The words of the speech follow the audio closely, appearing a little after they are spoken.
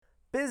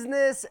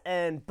Business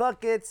and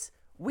Buckets.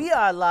 We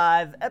are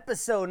live,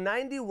 episode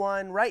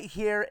 91, right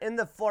here in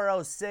the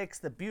 406,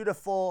 the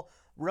beautiful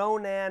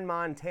Ronan,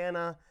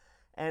 Montana.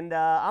 And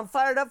I'm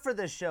fired up for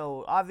this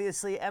show.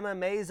 Obviously,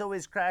 MMA is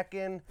always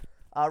cracking.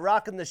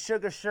 Rocking the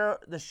sugar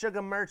shirt, the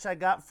sugar merch I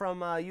got from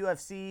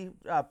UFC,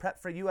 prep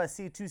for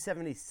UFC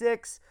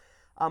 276.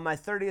 My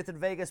 30th in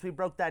Vegas, we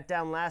broke that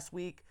down last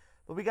week.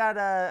 But we got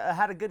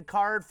had a good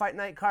card, fight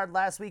night card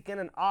last weekend,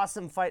 an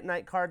awesome fight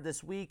night card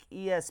this week.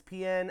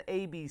 ESPN,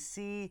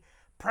 ABC,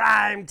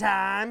 prime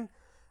time.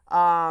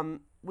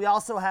 We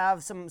also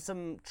have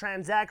some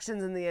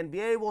transactions in the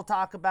NBA we'll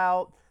talk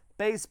about.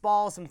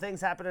 Baseball, some things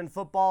happen in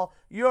football.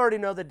 You already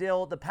know the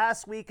deal. The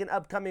past week and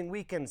upcoming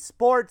week in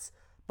sports.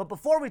 But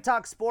before we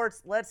talk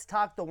sports, let's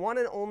talk the one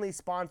and only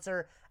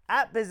sponsor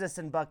at Business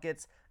and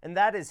Buckets, and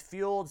that is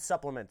Fueled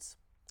Supplements.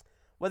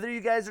 Whether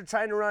you guys are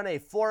trying to run a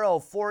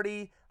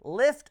 4040,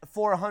 lift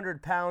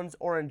 400 pounds,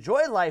 or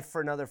enjoy life for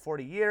another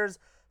 40 years,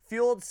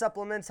 Fueled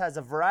Supplements has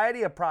a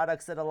variety of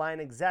products that align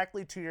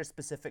exactly to your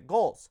specific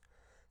goals.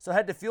 So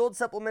head to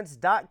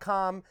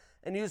fueledsupplements.com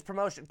and use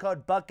promotion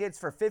code BUCKETS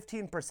for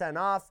 15%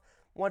 off.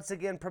 Once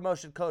again,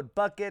 promotion code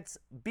BUCKETS,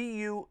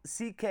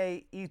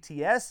 BUCKETS.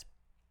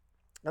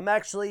 I'm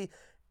actually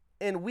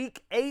in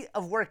week 8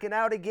 of working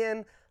out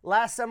again.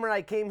 Last summer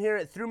I came here,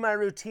 it threw my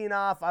routine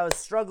off. I was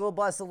struggle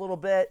bus a little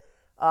bit.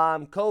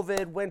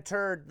 COVID,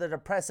 winter, the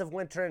depressive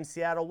winter in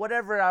Seattle,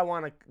 whatever I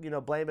want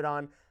to, blame it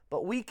on.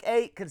 But week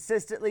 8,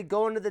 consistently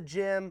going to the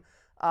gym,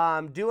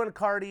 doing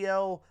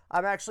cardio.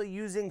 I'm actually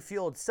using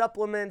Fueled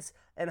Supplements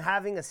and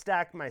having a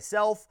stack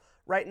myself.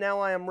 Right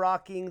now I am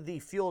rocking the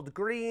Fueled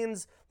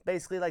Greens,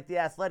 basically like the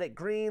athletic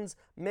greens,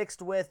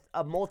 mixed with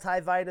a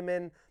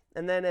multivitamin.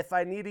 And then if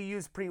I need to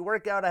use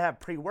pre-workout, I have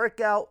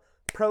pre-workout,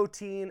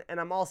 protein, and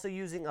I'm also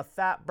using a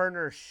fat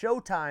burner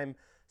Showtime.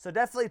 So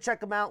definitely check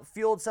them out,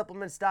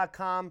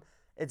 fueledsupplements.com.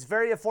 It's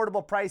very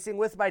affordable pricing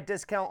with my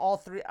discount. All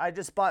three, I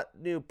just bought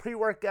new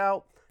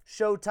pre-workout,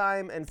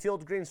 Showtime, and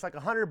Fueled Greens for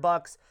like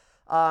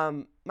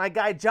 $100. My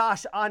guy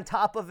Josh, on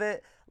top of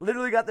it,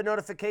 literally got the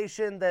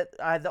notification that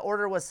the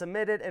order was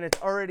submitted and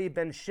it's already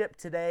been shipped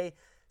today.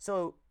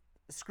 So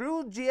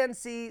screw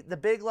GNC, the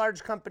big,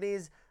 large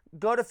companies.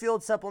 Go to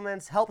Fueled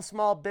Supplements, help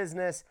small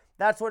business.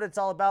 That's what it's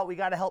all about. We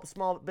got to help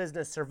small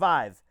business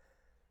survive.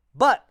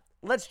 But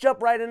let's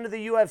jump right into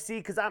the UFC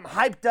because I'm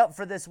hyped up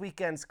for this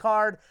weekend's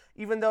card.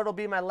 Even though it'll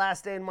be my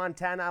last day in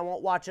Montana, I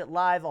won't watch it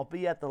live. I'll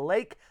be at the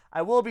lake.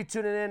 I will be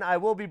tuning in. I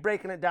will be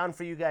breaking it down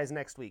for you guys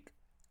next week.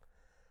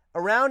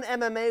 Around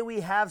MMA, we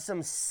have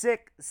some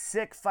sick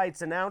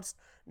fights announced.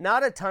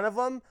 Not a ton of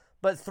them,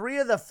 but 3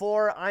 of the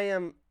 4 I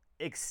am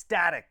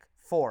ecstatic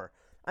for.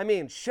 I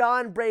mean,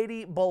 Sean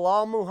Brady,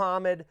 Belal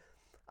Muhammad.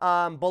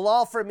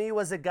 Belal for me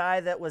was a guy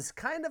that was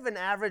kind of an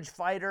average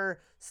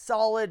fighter,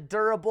 solid,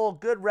 durable,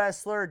 good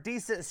wrestler,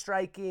 decent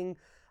striking.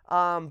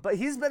 But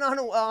he's been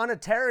on a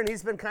tear and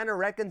he's been kind of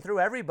wrecking through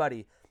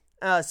everybody.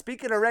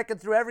 Speaking of wrecking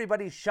through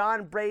everybody,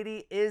 Sean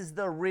Brady is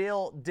the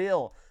real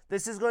deal.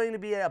 This is going to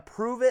be a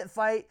prove-it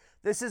fight.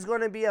 This is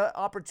going to be an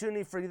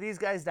opportunity for these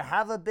guys to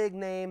have a big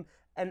name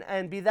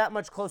and be that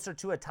much closer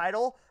to a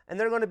title. And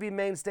they're going to be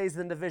mainstays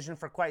in the division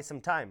for quite some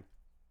time.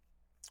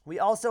 We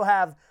also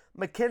have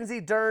Mackenzie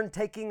Dern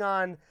taking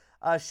on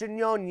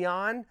Shinyon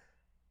Yan.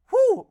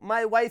 Whew,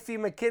 my wifey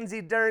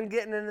Mackenzie Dern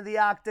getting into the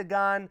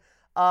octagon.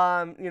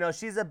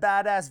 She's a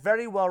badass,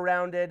 very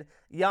well-rounded.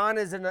 Yan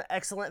is an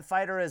excellent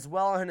fighter as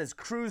well and has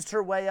cruised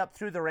her way up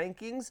through the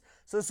rankings.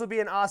 So this will be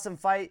an awesome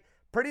fight.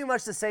 Pretty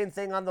much the same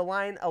thing on the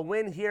line. A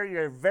win here,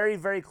 you're very,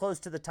 very close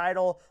to the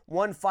title.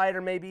 One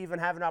fighter maybe even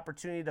have an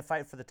opportunity to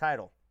fight for the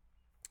title.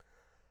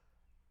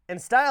 And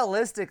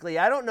stylistically,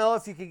 I don't know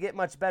if you could get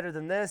much better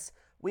than this.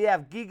 We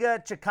have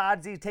Giga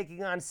Chikadze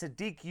taking on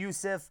Sadiq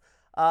Youssef.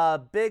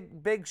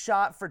 Big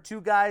shot for 2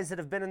 guys that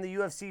have been in the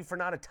UFC for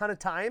not a ton of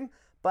time,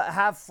 but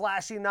have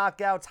flashy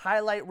knockouts,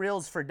 highlight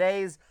reels for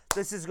days.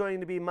 This is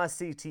going to be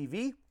must-see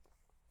TV.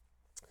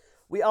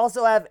 We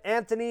also have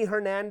Anthony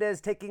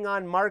Hernandez taking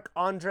on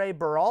Marc-Andre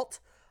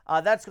Baralt.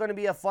 That's going to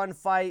be a fun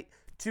fight.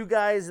 2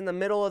 guys in the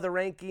middle of the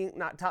ranking,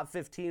 not top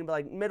 15, but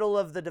like middle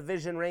of the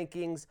division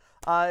rankings.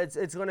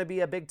 It's going to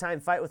be a big-time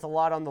fight with a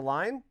lot on the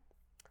line.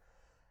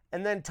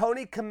 And then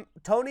Tony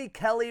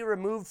Kelly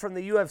removed from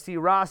the UFC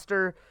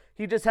roster.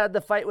 He just had the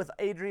fight with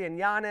Adrian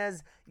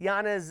Yanez.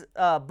 Yanez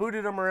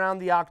booted him around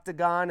the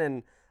octagon,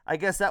 and I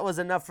guess that was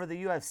enough for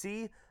the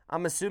UFC.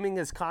 I'm assuming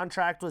his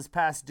contract was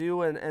past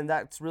due, and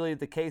that's really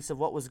the case of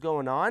what was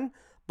going on.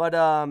 But,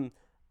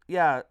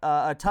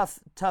 a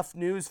tough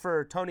news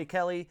for Tony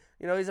Kelly.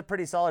 He's a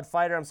pretty solid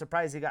fighter. I'm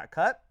surprised he got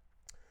cut.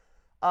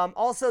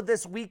 Also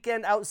this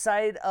weekend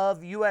outside of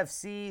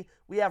UFC,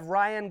 we have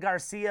Ryan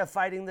Garcia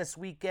fighting this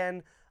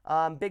weekend.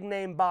 Big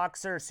name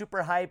boxer,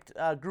 super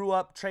hyped, grew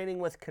up training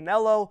with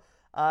Canelo.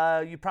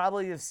 You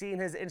probably have seen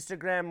his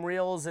Instagram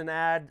reels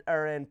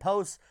and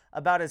posts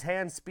about his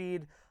hand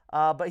speed.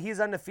 But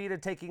he's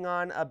undefeated, taking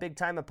on a big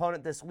time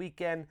opponent this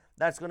weekend.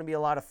 That's going to be a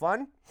lot of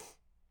fun.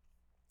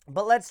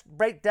 But let's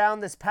break down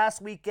this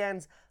past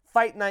weekend's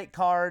fight night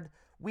card.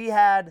 We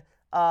had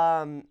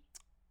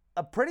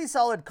a pretty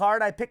solid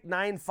card. I picked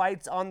 9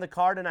 fights on the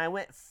card and I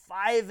went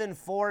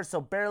 5-4,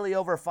 so barely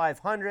over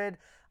 500.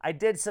 I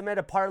did submit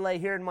a parlay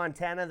here in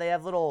Montana. They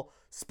have little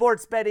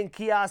sports betting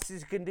kiosks you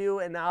can do,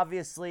 and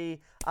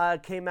obviously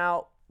came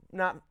out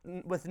not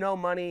with no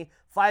money.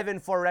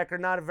 5-4 record,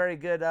 not a very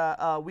good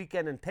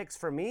weekend in picks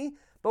for me.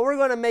 But we're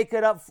going to make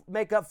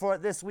up for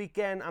it this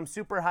weekend. I'm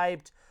super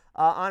hyped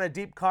on a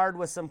deep card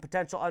with some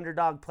potential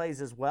underdog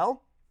plays as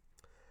well.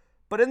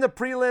 But in the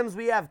prelims,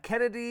 we have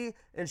Kennedy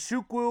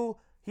Nzechukwu.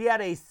 He had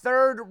a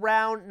 3rd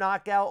round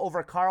knockout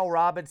over Carl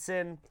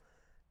Robinson.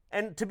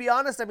 And to be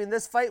honest, I mean,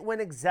 this fight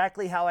went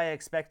exactly how I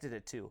expected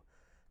it to.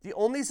 The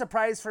only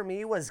surprise for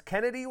me was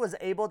Kennedy was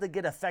able to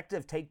get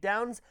effective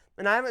takedowns,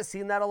 and I haven't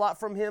seen that a lot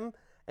from him.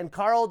 And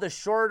Carl, the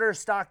shorter,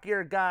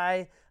 stockier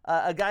guy,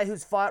 a guy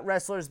who's fought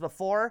wrestlers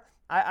before,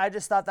 I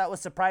just thought that was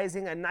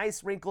surprising. A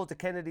nice wrinkle to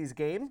Kennedy's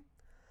game.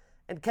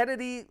 And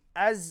Kennedy,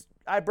 as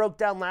I broke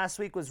down last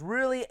week, was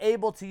really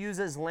able to use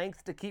his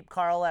length to keep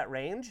Carl at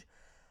range.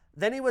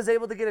 Then he was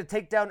able to get a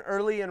takedown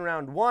early in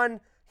round 1.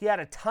 He had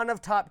a ton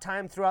of top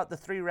time throughout the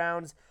 3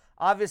 rounds,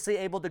 obviously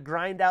able to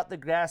grind out the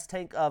gas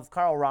tank of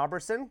Carl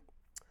Robertson.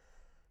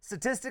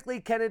 Statistically,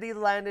 Kennedy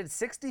landed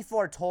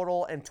 64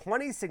 total and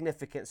 20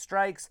 significant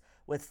strikes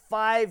with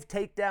 5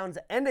 takedowns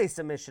and a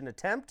submission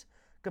attempt,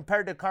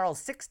 compared to Carl's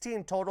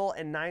 16 total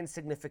and 9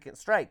 significant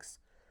strikes.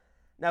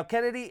 Now,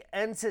 Kennedy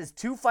ends his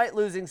 2-fight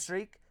losing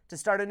streak to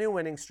start a new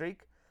winning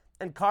streak,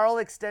 and Carl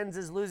extends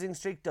his losing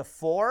streak to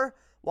 4,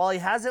 while he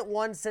hasn't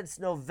won since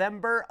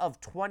November of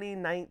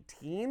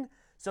 2019.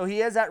 So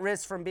he is at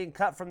risk from being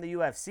cut from the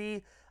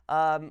UFC.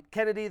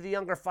 Kennedy, the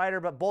younger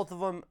fighter, but both of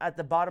them at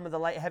the bottom of the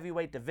light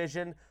heavyweight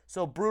division.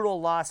 So brutal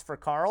loss for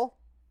Carl.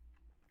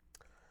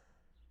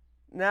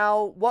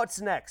 Now, what's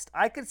next?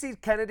 I could see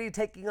Kennedy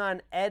taking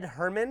on Ed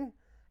Herman.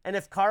 And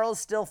if Carl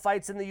still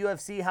fights in the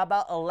UFC, how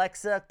about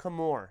Alexa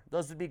Kamor?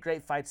 Those would be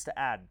great fights to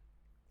add.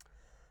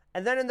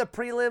 And then in the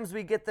prelims,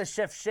 we get the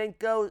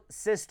Shevchenko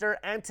sister,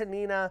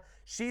 Antonina.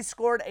 She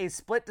scored a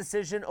split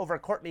decision over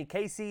Courtney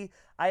Casey.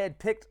 I had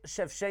picked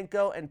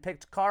Shevchenko and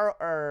picked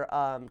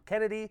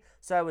Kennedy,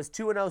 so I was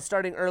 2-0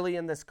 starting early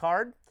in this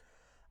card.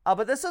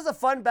 But this was a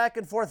fun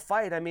back-and-forth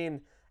fight. I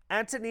mean,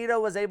 Antonina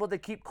was able to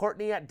keep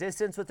Courtney at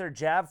distance with her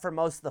jab for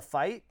most of the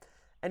fight.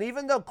 And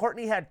even though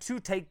Courtney had 2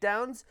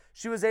 takedowns,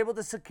 she was able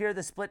to secure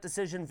the split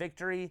decision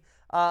victory.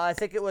 I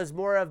think it was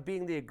more of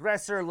being the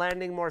aggressor,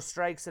 landing more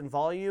strikes and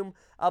volume.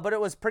 But it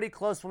was pretty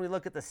close when we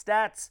look at the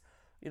stats.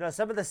 You know,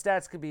 some of the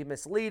stats could be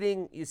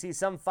misleading. You see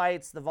some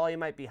fights, the volume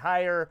might be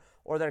higher,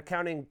 or they're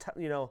counting,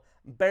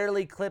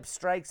 barely clipped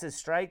strikes as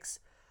strikes.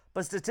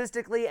 But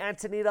statistically,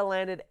 Antonina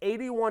landed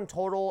 81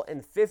 total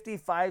and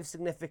 55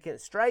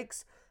 significant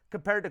strikes,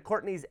 compared to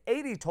Courtney's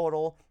 80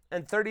 total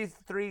and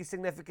 33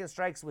 significant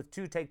strikes with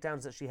 2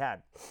 takedowns that she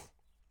had.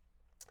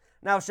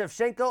 Now,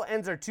 Shevchenko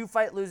ends her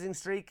 2-fight losing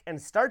streak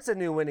and starts a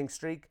new winning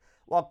streak,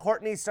 while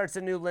Courtney starts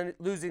a new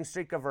losing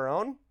streak of her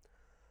own.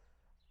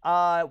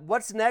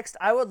 What's next?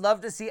 I would love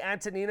to see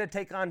Antonina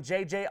take on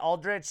JJ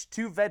Aldrich,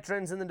 2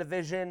 veterans in the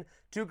division,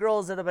 2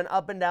 girls that have been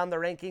up and down the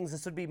rankings.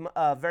 This would be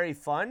very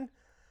fun.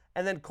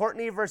 And then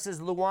Courtney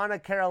versus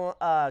Luana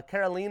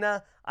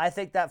Carolina. I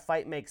think that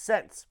fight makes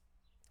sense.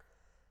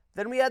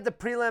 Then we had the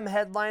prelim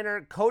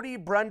headliner, Cody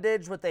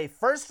Brundage, with a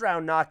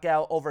 1st-round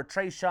knockout over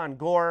Tresean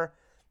Gore.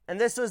 And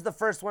this was the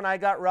first one I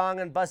got wrong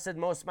and busted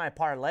most of my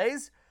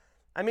parlays.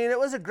 I mean, it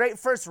was a great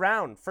first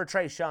round for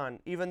Tresean,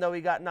 even though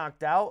he got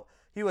knocked out.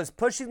 He was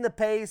pushing the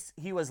pace,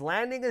 he was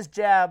landing his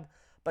jab,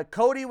 but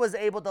Cody was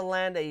able to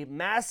land a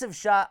massive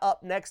shot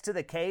up next to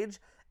the cage,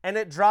 and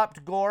it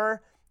dropped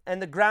Gore. And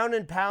the ground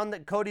and pound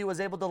that Cody was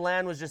able to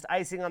land was just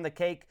icing on the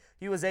cake.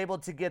 He was able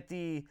to get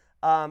the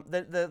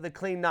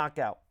clean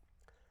knockout.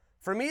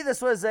 For me,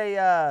 this was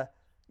an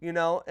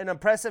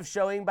impressive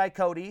showing by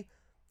Cody.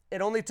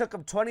 It only took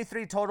him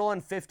 23 total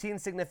and 15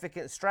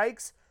 significant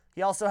strikes.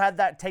 He also had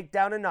that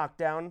takedown and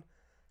knockdown,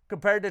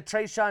 compared to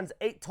Tresean's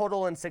 8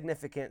 total and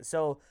significant.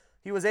 So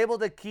he was able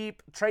to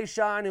keep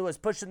Tresean, who was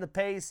pushing the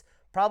pace,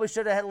 probably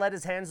should have let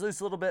his hands loose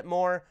a little bit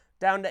more,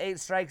 down to 8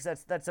 strikes.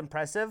 That's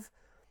impressive.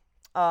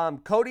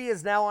 Cody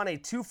is now on a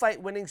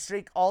 2-fight winning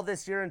streak all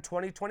this year in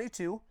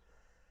 2022.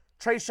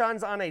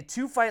 Tresean's on a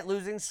 2-fight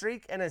losing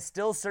streak and is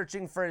still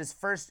searching for his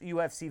first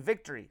UFC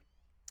victory.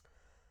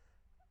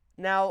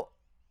 Now,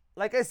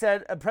 like I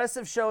said,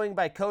 impressive showing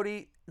by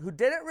Cody, who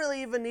didn't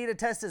really even need to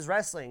test his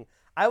wrestling.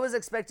 I was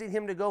expecting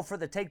him to go for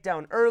the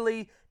takedown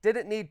early,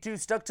 didn't need to,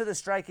 stuck to the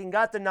striking,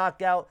 got the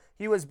knockout.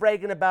 He was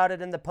bragging about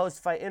it in the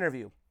post-fight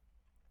interview.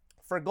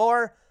 For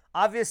Gore,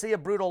 obviously a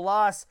brutal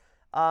loss.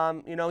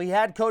 He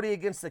had Cody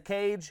against the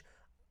cage.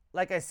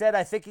 Like I said,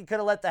 I think he could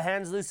have let the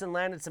hands loose and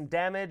landed some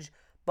damage.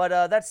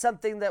 But that's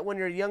something that when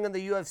you're young in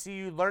the UFC,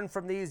 you learn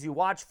from these. You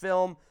watch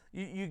film.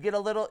 You get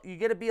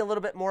to be a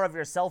little bit more of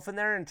yourself in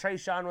there. And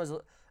Tresean was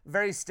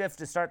very stiff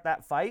to start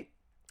that fight.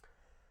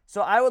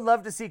 So I would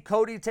love to see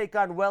Cody take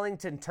on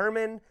Wellington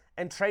Turman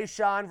and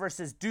Tresean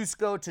versus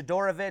Dusko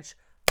Todorovic.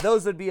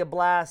 Those would be a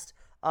blast.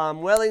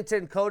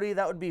 Wellington, Cody,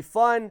 that would be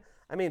fun.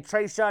 I mean,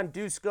 Tresean,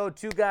 Dusko,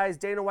 2 guys,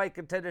 Dana White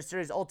Contender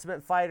Series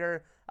Ultimate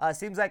Fighter.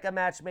 Seems like a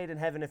match made in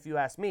heaven if you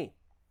ask me.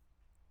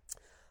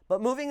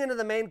 But moving into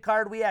the main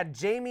card, we had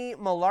Jamie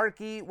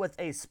Mullarkey with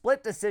a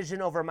split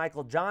decision over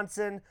Michael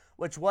Johnson,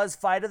 which was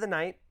fight of the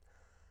night.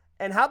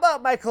 And how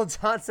about Michael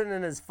Johnson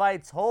and his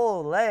fights?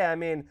 Holy, I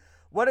mean,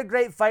 what a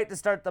great fight to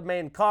start the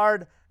main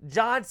card.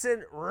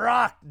 Johnson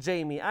rocked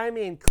Jamie. I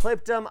mean,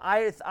 clipped him.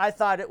 I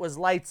thought it was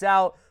lights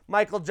out.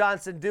 Michael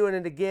Johnson doing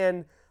it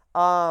again.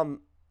 How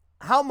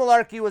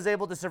Mullarkey was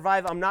able to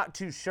survive, I'm not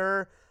too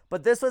sure.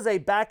 But this was a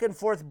back and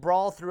forth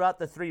brawl throughout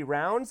the 3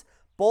 rounds.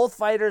 Both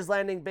fighters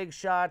landing big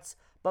shots.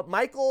 But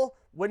Michael,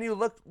 when you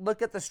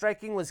look at the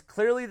striking, was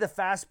clearly the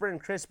faster and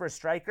crisper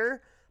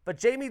striker. But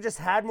Jamie just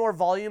had more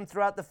volume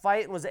throughout the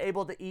fight and was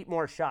able to eat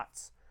more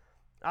shots.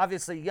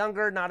 Obviously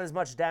younger, not as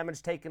much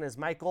damage taken as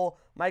Michael.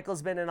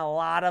 Michael's been in a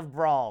lot of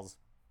brawls.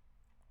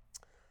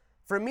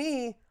 For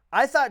me,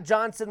 I thought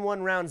Johnson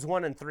won rounds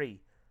 1 and 3.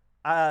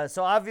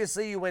 So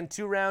obviously you win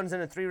 2 rounds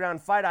in a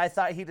 3-round fight. I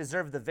thought he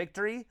deserved the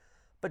victory.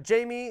 But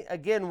Jamie,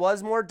 again,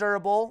 was more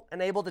durable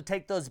and able to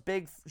take those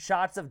big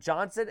shots of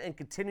Johnson and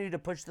continue to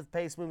push the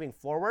pace moving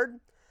forward.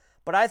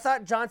 But I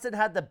thought Johnson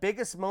had the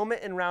biggest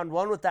moment in round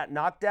 1 with that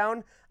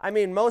knockdown. I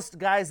mean, most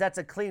guys, that's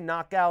a clean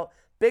knockout.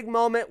 Big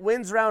moment,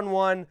 wins round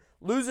 1,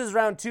 loses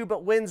round 2,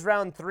 but wins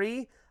round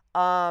 3.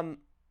 I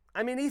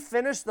mean, he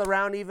finished the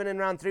round even in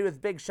round 3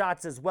 with big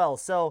shots as well.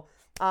 So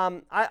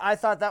I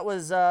thought that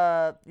was,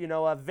 a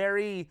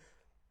very...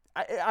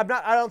 I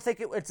don't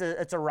think it's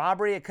a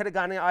robbery. It could have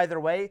gone either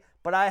way,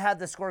 but I had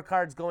the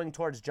scorecards going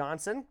towards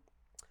Johnson,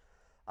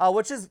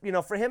 which is,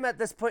 for him at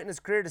this point in his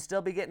career to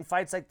still be getting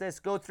fights like this,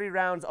 go 3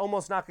 rounds,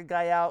 almost knock a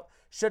guy out,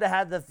 should have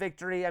had the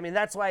victory. I mean,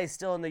 that's why he's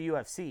still in the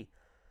UFC.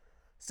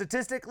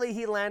 Statistically,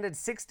 he landed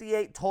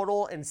 68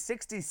 total and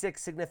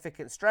 66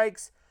 significant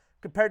strikes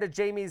compared to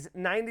Jamie's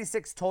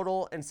 96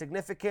 total and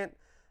significant.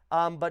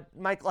 But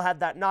Michael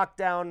had that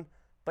knockdown,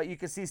 but you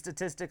can see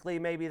statistically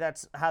maybe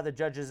that's how the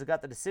judges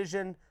got the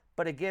decision.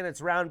 But again,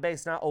 it's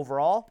round-based, not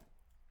overall.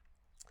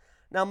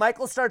 Now,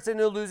 Michael starts a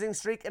new losing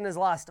streak and has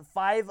lost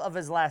 5 of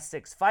his last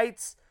 6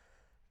 fights.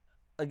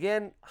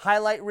 Again,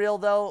 highlight reel,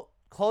 though.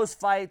 Close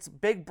fights,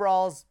 big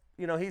brawls.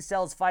 He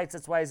sells fights.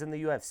 That's why he's in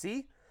the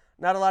UFC.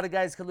 Not a lot of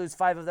guys could lose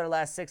 5 of their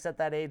last 6 at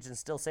that age and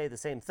still say the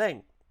same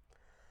thing.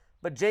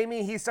 But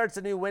Jamie, he starts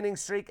a new winning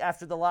streak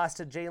after the loss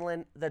to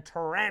Jalen the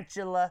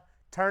Tarantula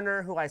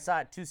Turner, who I saw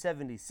at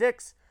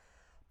 276.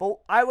 But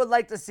I would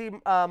like to see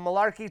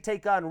Mullarkey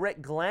take on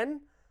Rick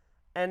Glenn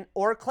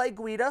or Clay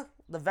Guida.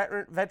 The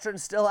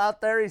veteran's still out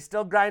there. He's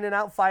still grinding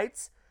out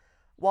fights.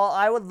 While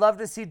I would love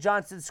to see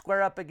Johnson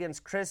square up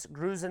against Chris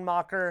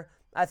Grusenmacher,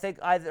 I think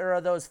either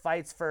of those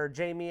fights for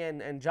Jamie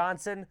and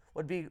Johnson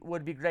would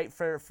be great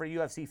for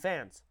UFC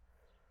fans.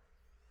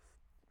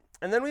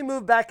 And then we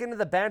move back into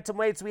the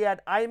bantamweights. We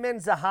had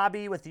Ayman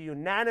Zahabi with a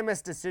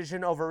unanimous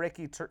decision over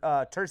Ricky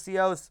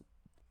Turcios.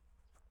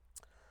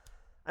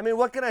 I mean,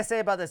 what can I say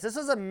about this? This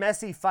was a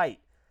messy fight.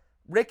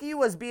 Ricky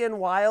was being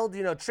wild,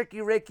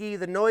 tricky Ricky,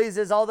 the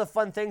noises, all the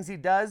fun things he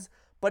does,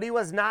 but he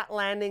was not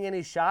landing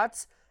any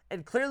shots.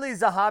 And clearly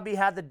Zahabi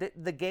had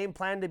the game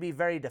plan to be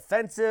very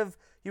defensive.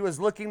 He was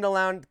looking to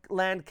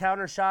land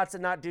counter shots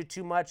and not do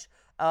too much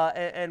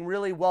and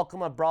really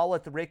welcome a brawl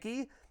with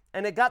Ricky.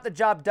 And it got the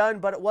job done,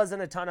 but it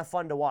wasn't a ton of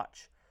fun to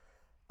watch.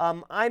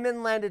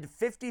 Ayman landed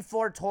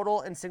 54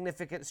 total and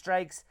significant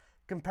strikes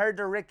compared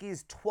to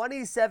Ricky's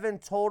 27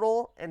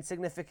 total and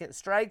significant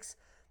strikes.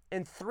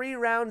 In 3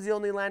 rounds, he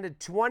only landed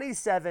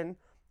 27,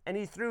 and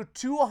he threw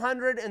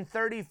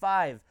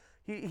 235.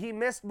 He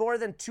missed more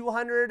than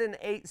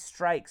 208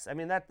 strikes. I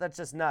mean, that's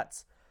just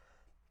nuts.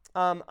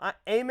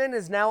 Ayman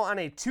is now on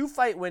a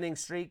 2-fight winning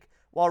streak,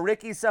 while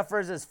Ricky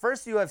suffers his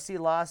first UFC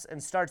loss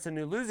and starts a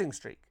new losing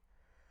streak.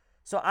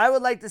 So I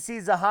would like to see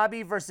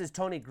Zahabi versus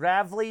Tony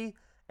Gravely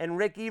and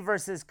Ricky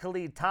versus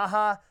Khalid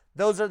Taha.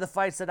 Those are the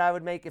fights that I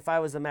would make if I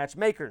was the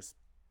matchmakers.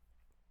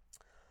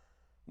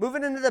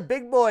 Moving into the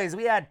big boys,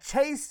 we had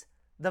Chase,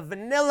 the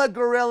Vanilla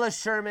Gorilla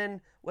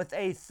Sherman, with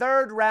a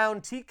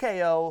 3rd-round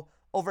TKO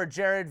over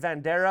Jared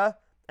Vanderaa,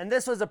 and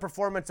this was a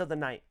performance of the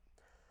night.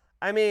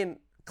 I mean,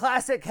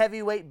 classic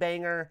heavyweight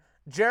banger.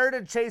 Jared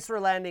and Chase were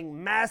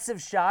landing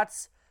massive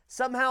shots.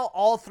 Somehow,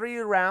 all 3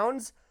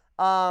 rounds,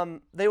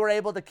 they were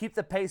able to keep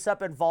the pace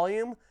up in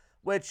volume,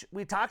 which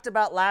we talked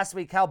about last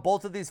week, how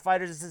both of these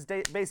fighters, this is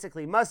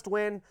basically must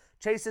win.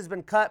 Chase has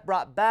been cut,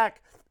 brought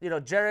back.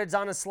 Jared's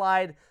on a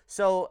slide.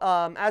 So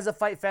as a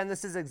fight fan,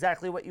 this is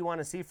exactly what you want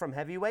to see from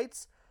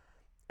heavyweights.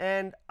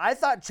 And I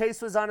thought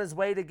Chase was on his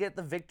way to get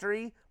the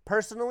victory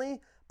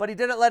personally, but he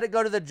didn't let it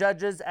go to the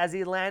judges as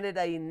he landed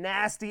a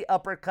nasty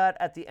uppercut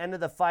at the end of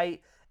the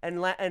fight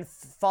and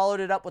followed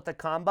it up with a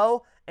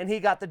combo, and he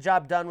got the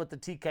job done with the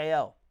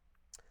TKO.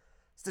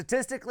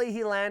 Statistically,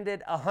 he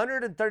landed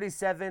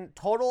 137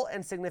 total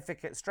and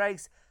significant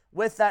strikes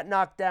with that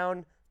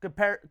knockdown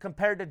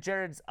compared to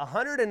Jared's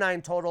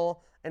 109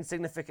 total and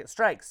significant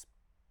strikes.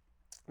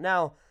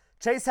 Now,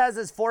 Chase has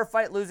his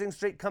 4-fight losing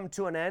streak come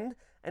to an end,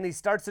 and he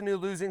starts a new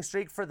losing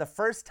streak for the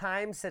first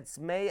time since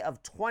May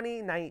of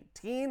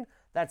 2019.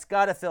 That's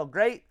got to feel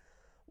great.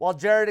 while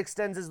Jared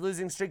extends his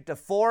losing streak to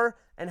 4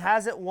 and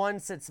hasn't won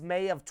since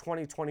May of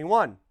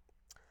 2021.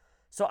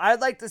 So I'd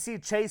like to see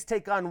Chase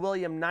take on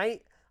William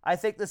Knight. I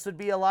think this would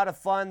be a lot of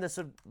fun. This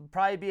would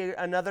probably be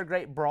another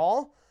great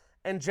brawl.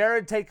 And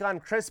Jared take on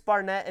Chris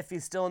Barnett if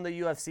he's still in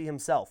the UFC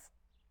himself.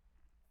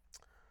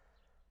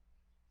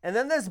 And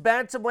then this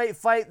bantamweight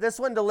fight, this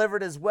one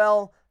delivered as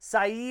well.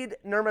 Said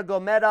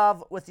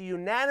Nurmagomedov with a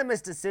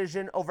unanimous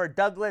decision over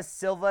Douglas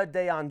Silva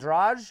de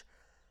Andrade.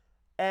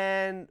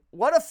 And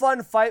what a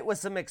fun fight with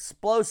some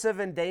explosive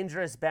and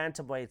dangerous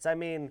bantamweights. I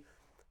mean,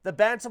 the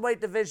bantamweight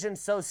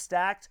division's so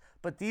stacked,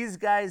 but these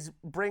guys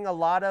bring a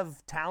lot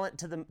of talent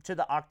to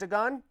the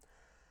octagon.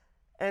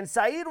 And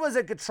Said was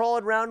in control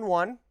in round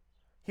 1.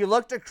 He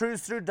looked to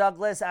cruise through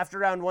Douglas after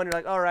round 1. You're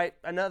like, all right,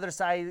 another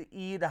Said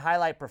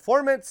highlight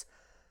performance.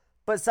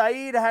 But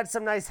Said had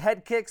some nice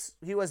head kicks.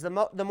 He was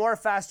the more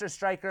faster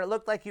striker. It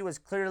looked like he was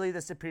clearly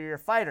the superior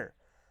fighter.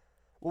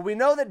 Well, we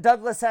know that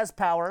Douglas has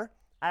power.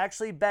 I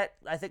actually bet,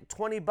 I think,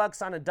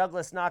 $20 on a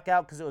Douglas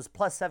knockout because it was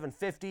plus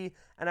 750.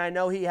 And I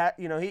know he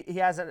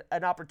has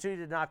an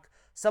opportunity to knock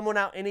someone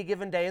out any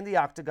given day in the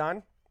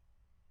octagon.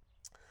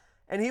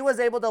 And he was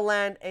able to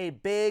land a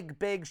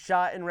big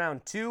shot in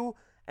round 2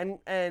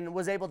 and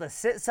was able to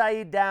sit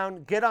Said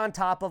down, get on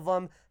top of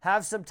him,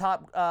 have some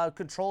top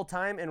control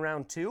time in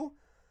round 2.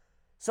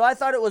 So I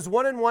thought it was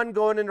 1-1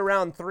 going into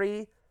round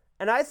 3.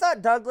 And I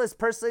thought Douglas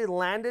personally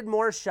landed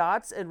more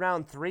shots in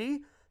round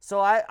 3. So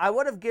I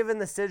would have given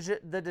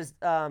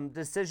the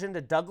decision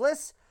to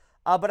Douglas.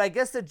 But I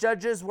guess the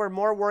judges were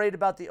more worried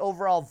about the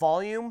overall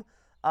volume.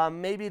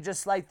 Maybe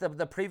just like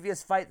the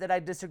previous fight that I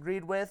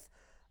disagreed with.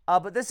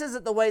 But this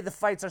isn't the way the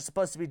fights are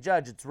supposed to be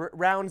judged. It's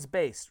rounds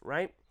based,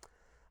 right?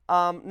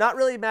 Not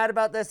really mad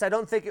about this. I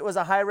don't think it was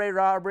a highway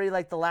robbery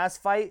like the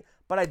last fight.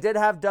 But I did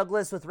have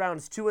Douglas with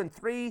rounds 2 and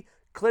 3.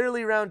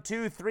 Clearly round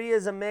 2, 3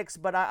 is a mix,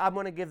 but I'm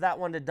going to give that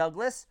one to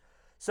Douglas.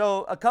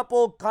 So a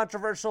couple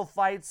controversial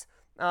fights.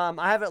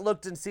 I haven't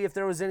looked and see if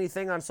there was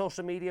anything on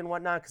social media and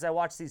whatnot because I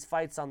watched these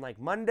fights on like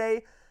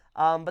Monday.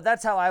 But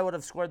that's how I would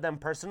have scored them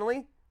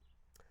personally.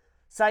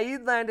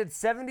 Said landed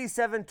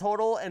 77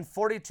 total and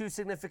 42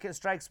 significant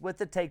strikes with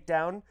the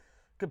takedown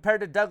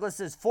compared to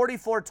Douglas's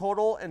 44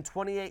 total and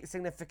 28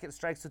 significant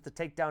strikes with the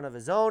takedown of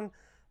his own.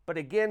 But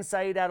again,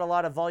 Said had a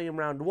lot of volume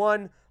round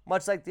 1.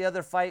 Much like the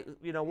other fight,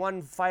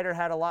 one fighter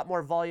had a lot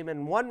more volume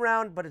in 1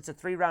 round, but it's a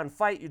 3-round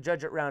fight. You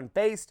judge it round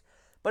based.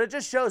 But it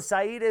just shows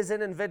Said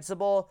isn't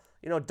invincible.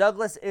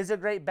 Douglas is a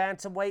great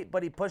bantamweight,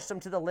 but he pushed him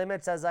to the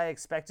limits as I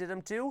expected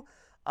him to.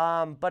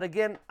 But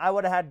again, I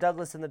would have had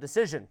Douglas in the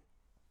decision.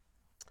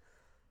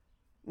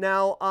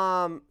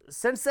 Now,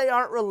 since they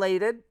aren't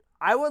related,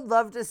 I would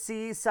love to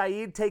see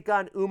Said take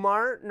on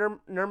Umar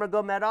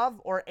Nurmagomedov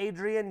or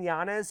Adrian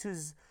Yanez,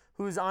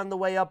 who's on the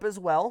way up as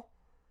well.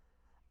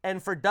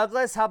 And for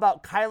Douglas, how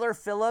about Kyler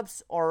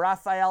Phillips or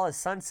Rafael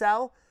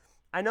Assunção?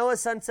 I know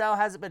Assunção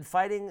hasn't been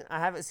fighting. I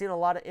haven't seen a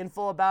lot of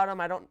info about him.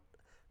 I don't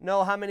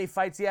know how many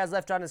fights he has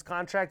left on his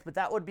contract, but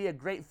that would be a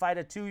great fight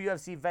of 2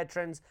 UFC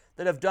veterans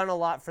that have done a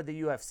lot for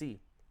the UFC.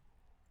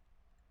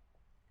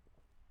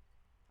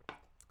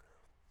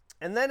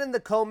 And then in the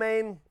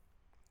co-main,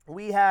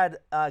 we had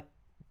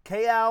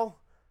Caio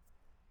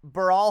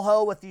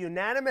Borralho with the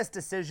unanimous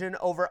decision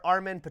over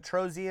Armen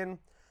Petrosyan.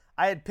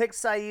 I had picked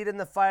Said in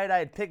the fight. I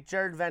had picked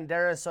Jared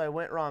Vanderas, so I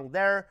went wrong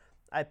there.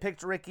 I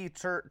picked Ricky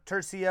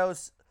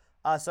Turcios,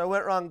 so I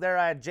went wrong there.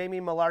 I had Jamie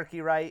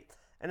Malarkey right.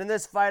 And in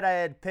this fight, I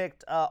had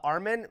picked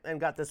Armen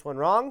and got this one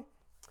wrong.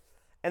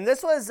 And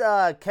this was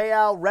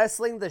Caio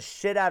wrestling the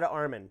shit out of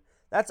Armen.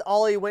 That's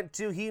all he went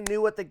to. He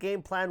knew what the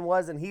game plan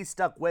was, and he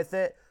stuck with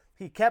it.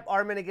 He kept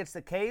Armen against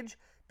the cage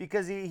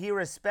because he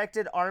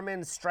respected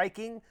Armen's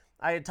striking.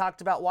 I had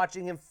talked about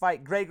watching him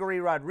fight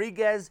Gregory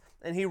Rodriguez,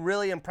 and he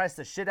really impressed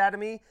the shit out of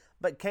me.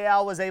 But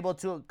Caio was able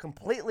to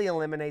completely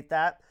eliminate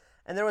that.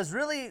 And there was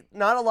really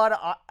not a lot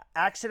of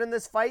action in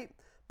this fight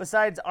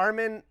besides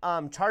Armen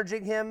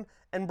charging him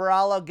and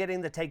Borralho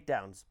getting the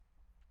takedowns.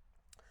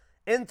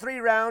 In 3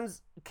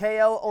 rounds,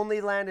 Caio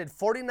only landed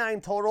 49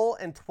 total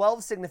and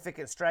 12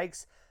 significant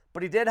strikes,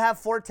 but he did have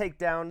 4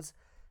 takedowns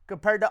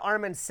compared to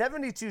Armen's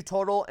 72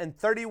 total and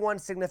 31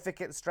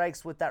 significant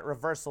strikes with that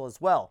reversal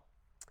as well.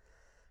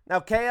 Now,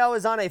 Caio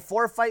is on a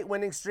 4-fight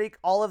winning streak,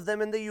 all of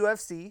them in the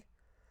UFC,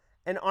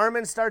 and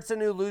Armen starts a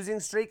new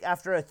losing streak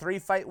after a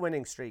 3-fight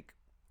winning streak.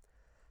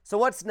 So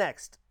what's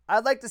next?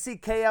 I'd like to see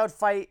Caio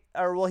fight,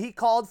 he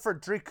called for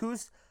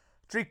Dricus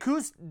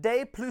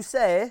de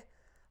Plusse,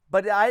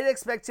 but I'd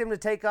expect him to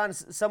take on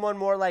someone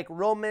more like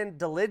Roman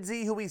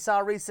Dolidze, who we saw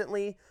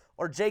recently,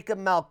 or Jacob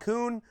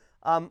Malkoun.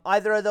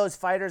 Either of those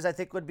fighters I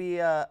think would be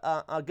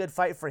a good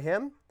fight for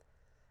him.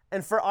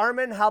 And for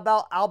Armen, how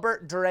about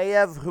Albert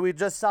Duraev, who we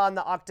just saw in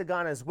the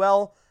octagon as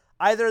well?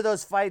 Either of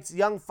those fights,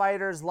 young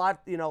fighters,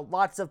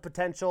 lots of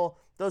potential.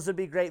 Those would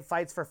be great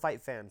fights for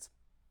fight fans.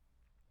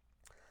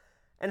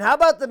 And how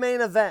about the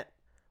main event?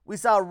 We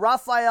saw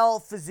Rafael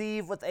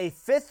Fiziev with a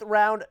 5th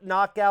round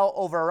knockout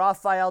over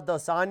Rafael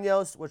Dos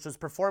Anjos, which was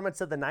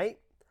performance of the night.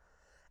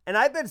 And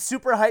I've been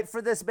super hyped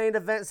for this main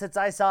event since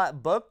I saw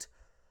it booked.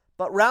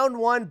 But round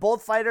one,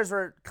 both fighters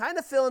were kind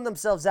of feeling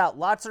themselves out.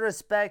 Lots of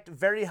respect,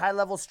 very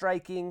high-level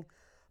striking.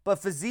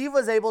 But Fiziev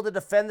was able to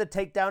defend the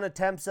takedown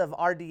attempts of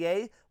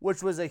RDA,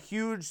 which was a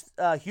huge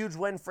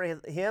win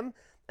for him.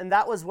 And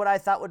that was what I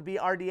thought would be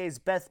RDA's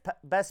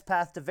best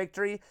path to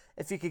victory,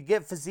 if he could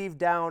get Fiziev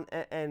down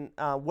and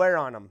wear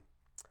on him.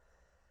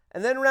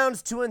 And then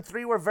rounds 2 and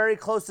 3 were very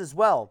close as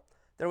well.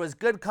 There was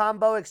good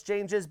combo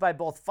exchanges by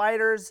both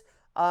fighters.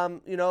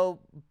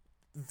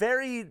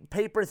 Very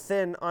paper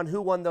thin on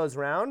who won those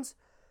rounds.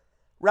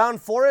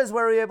 Round 4 is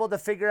where we were able to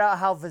figure out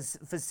how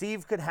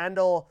Fiziev could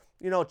handle,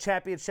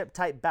 championship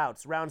type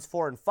bouts. Rounds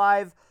 4 and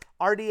 5.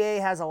 RDA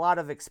has a lot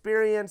of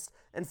experience,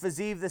 and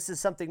Fiziev, this is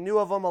something new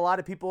of him. A lot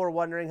of people were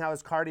wondering how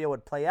his cardio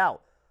would play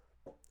out.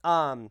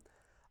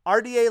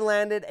 RDA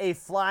landed a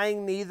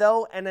flying knee,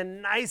 though, and a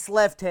nice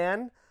left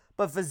hand,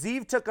 but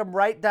Fiziev took him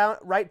right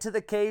to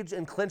the cage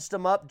and clinched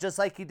him up, just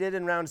like he did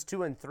in rounds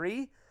 2 and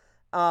 3.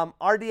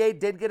 RDA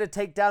did get a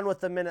takedown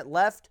with a minute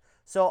left,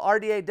 so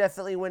RDA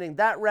definitely winning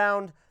that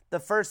round. The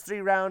first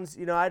 3 rounds,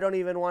 I don't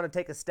even want to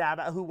take a stab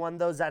at who won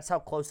those. That's how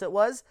close it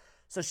was.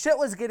 So shit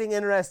was getting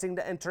interesting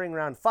to entering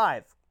round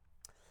 5.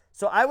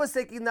 So I was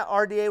thinking that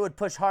RDA would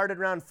push hard in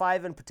round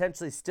 5 and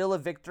potentially steal a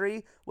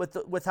victory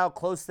with how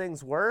close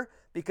things were,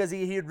 because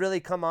he'd really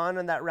come on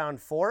in that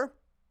round 4.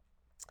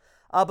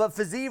 But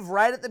Fiziev,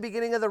 right at the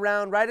beginning of the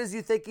round, right as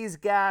you think he's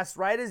gassed,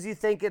 right as you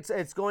think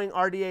it's going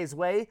RDA's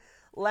way,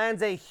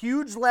 lands a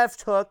huge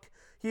left hook.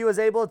 He was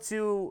able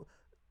to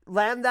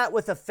land that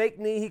with a fake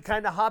knee. He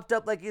kind of hopped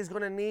up like he was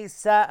going to knee,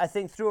 sat, I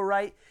think, through a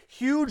right.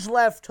 Huge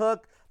left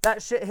hook.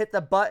 That shit hit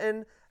the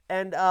button,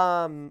 and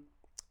that's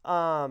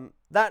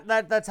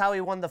how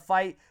he won the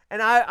fight. And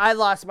I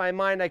lost my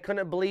mind. I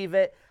couldn't believe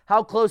it.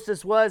 How close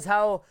this was,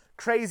 how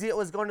crazy it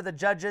was going to the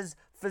judges.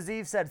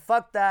 Fiziev said,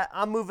 fuck that.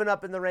 I'm moving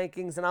up in the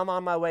rankings, and I'm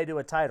on my way to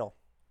a title.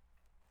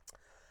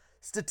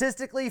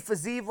 Statistically,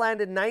 Fiziev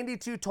landed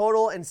 92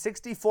 total and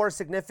 64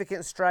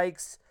 significant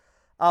strikes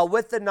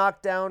with the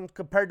knockdown,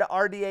 compared to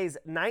RDA's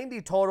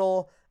 90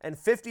 total and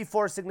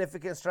 54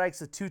 significant strikes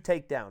with 2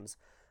 takedowns.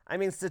 I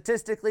mean,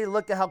 statistically,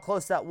 look at how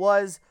close that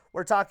was.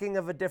 We're talking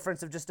of a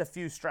difference of just a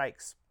few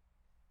strikes.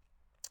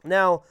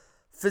 Now,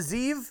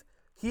 Fiziev,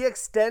 he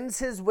extends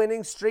his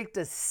winning streak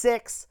to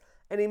 6,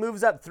 and he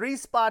moves up 3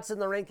 spots in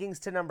the rankings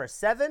to number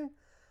 7,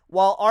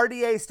 while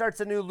RDA starts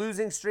a new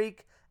losing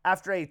streak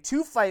after a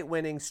 2-fight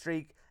winning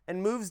streak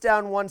and moves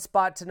down 1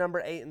 spot to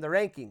number 8 in the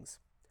rankings.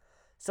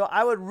 So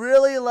I would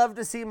really love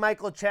to see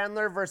Michael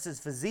Chandler versus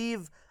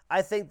Fiziev.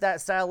 I think that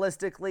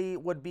stylistically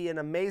would be an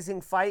amazing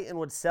fight and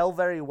would sell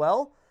very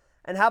well.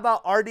 And how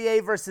about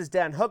RDA versus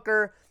Dan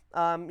Hooker?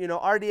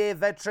 RDA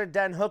veteran,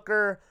 Dan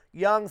Hooker,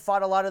 young,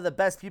 fought a lot of the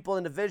best people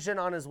in the division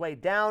on his way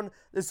down.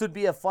 This would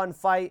be a fun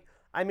fight.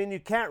 I mean, you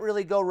can't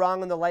really go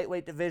wrong in the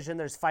lightweight division.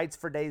 There's fights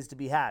for days to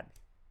be had.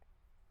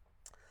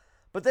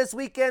 But this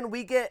weekend,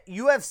 we get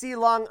UFC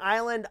Long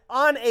Island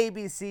on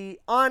ABC,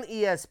 on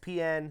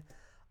ESPN.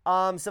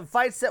 Some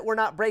fights that we're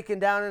not breaking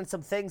down and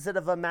some things that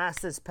have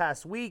amassed this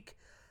past week.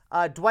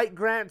 Dwight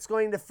Grant's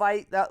going to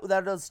fight.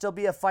 That'll still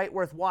be a fight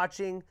worth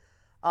watching.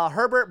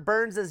 Herbert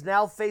Burns is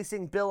now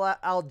facing Bill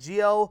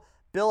Algeo.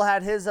 Bill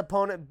had his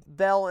opponent,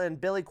 Bell, and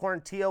Billy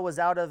Quarantillo was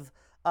out of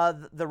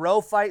the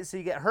Rowe fight. So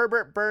you get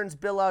Herbert Burns,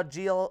 Bill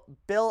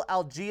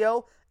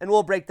Algeo, and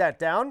we'll break that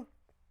down.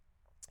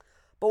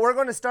 But we're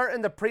going to start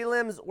in the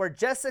prelims, where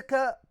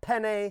Jessica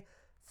Penne,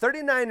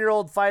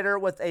 39-year-old fighter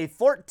with a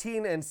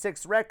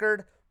 14-6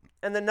 record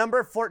and the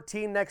number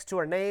 14 next to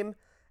her name,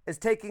 is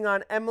taking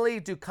on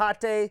Emily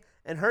Ducote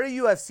in her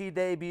UFC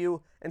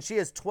debut, and she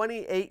is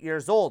 28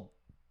 years old.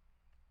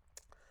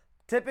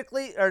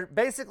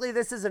 Basically,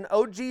 this is an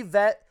OG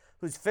vet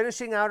who's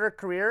finishing out her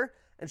career,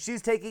 and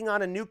she's taking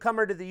on a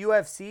newcomer to the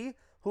UFC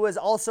who is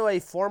also a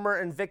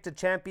former Invicta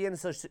champion,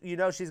 so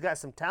she's got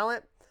some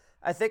talent.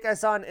 I think I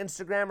saw on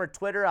Instagram or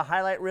Twitter a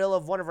highlight reel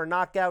of one of her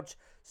knockouts.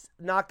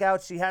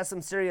 She has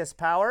some serious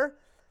power.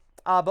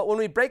 But when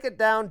we break it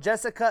down,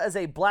 Jessica is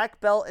a black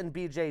belt in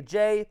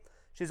BJJ.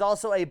 She's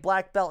also a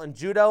black belt in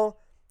judo.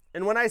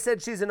 And when I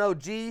said she's an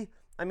OG,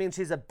 I mean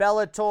she's a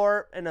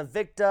Bellator, an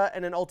Invicta,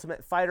 and an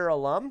Ultimate Fighter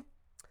alum.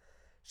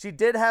 She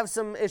did have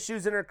some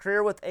issues in her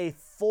career with a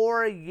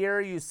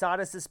 4-year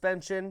USADA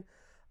suspension.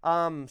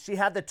 She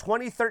had the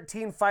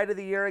 2013 Fight of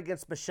the Year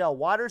against Michelle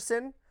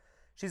Watterson.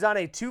 She's on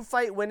a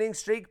 2-fight winning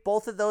streak.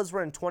 Both of those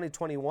were in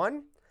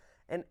 2021.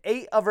 And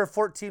 8 of her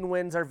 14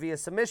 wins are via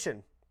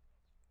submission.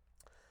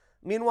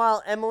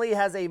 Meanwhile, Emily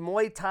has a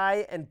Muay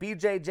Thai and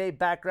BJJ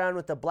background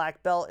with a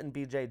black belt in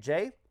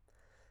BJJ.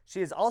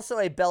 She is also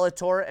a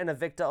Bellator and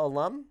Invicta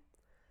alum.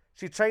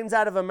 She trains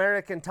out of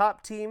American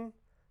Top Team.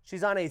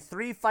 She's on a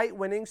 3-fight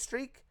winning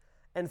streak,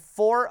 and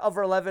 4 of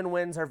her 11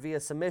 wins are via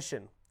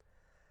submission.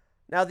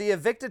 Now, the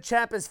Invicta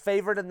champ is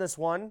favored in this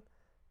one,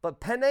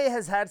 but Penne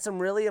has had some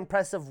really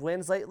impressive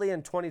wins lately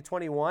in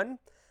 2021,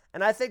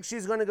 and I think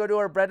she's going to go to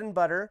her bread and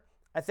butter.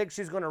 I think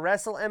she's going to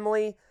wrestle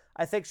Emily.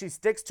 I think she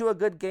sticks to a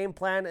good game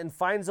plan and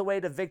finds a way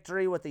to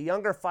victory with a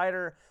younger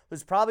fighter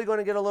who's probably going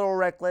to get a little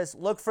reckless,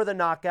 look for the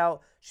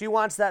knockout. She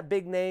wants that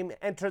big name,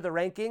 enter the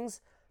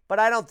rankings. but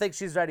I don't think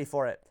she's ready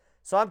for it.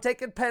 So I'm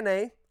taking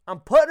Penei.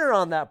 I'm putting her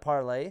on that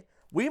parlay.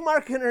 We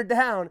marking her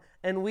down,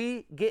 and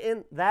we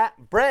getting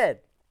that bread.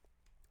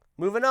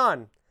 Moving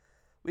on.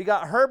 We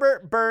got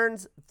Herbert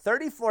Burns,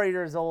 34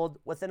 years old,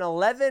 with an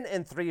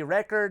 11-3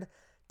 record,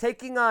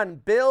 taking on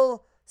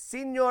Bill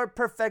Senor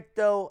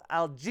Perfecto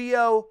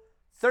Algeo,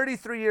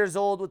 33 years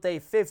old, with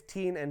a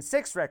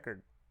 15-6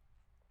 record.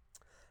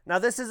 Now,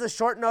 this is a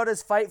short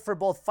notice fight for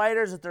both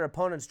fighters with their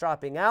opponents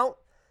dropping out,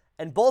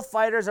 and both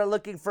fighters are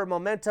looking for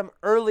momentum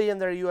early in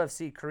their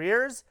UFC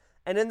careers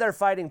and in their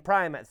fighting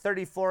prime at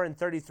 34 and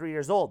 33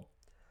 years old.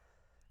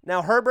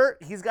 Now, Herbert,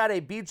 he's got a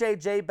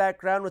BJJ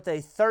background with a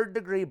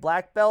third-degree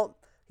black belt.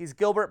 He's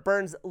Gilbert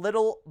Burns'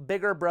 little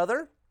bigger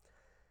brother.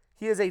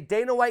 He is a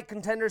Dana White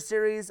Contender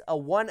Series, a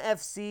ONE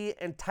FC,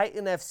 and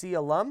Titan FC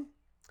alum.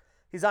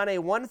 He's on a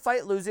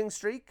one-fight losing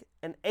streak,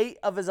 and 8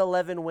 of his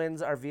 11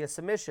 wins are via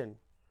submission.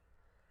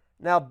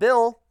 Now,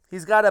 Bill,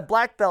 he's got a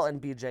black belt in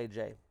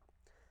BJJ.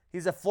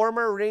 He's a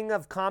former Ring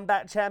of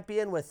Combat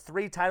champion with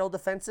 3 title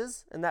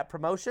defenses in that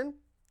promotion.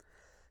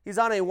 He's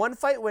on a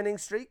one-fight winning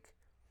streak,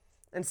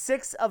 and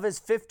 6 of his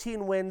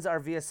 15 wins are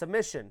via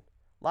submission.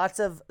 Lots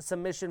of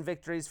submission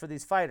victories for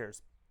these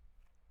fighters.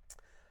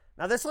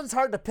 Now, this one's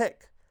hard to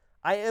pick.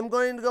 I am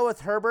going to go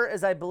with Herbert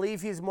as I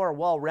believe he's more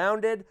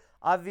well-rounded.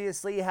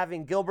 Obviously,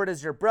 having Gilbert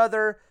as your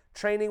brother,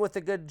 training with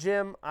a good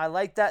gym. I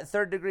like that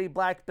third-degree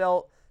black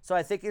belt, so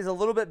I think he's a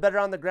little bit better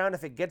on the ground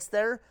if it gets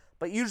there.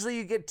 But usually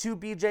you get 2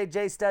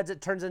 BJJ studs,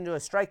 it turns into a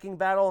striking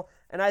battle,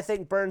 and I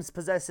think Burns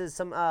possesses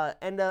some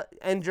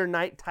end your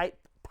night type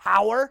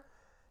power.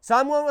 So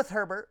I'm going with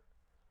Herbert.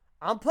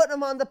 I'm putting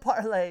him on the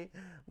parlay.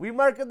 We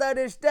marking that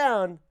ish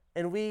down,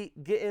 and we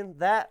getting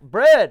that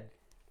bread.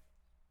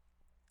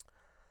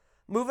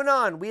 Moving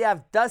on, we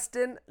have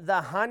Dustin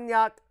the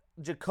Hanyak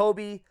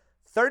Jacoby,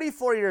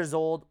 34 years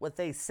old, with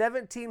a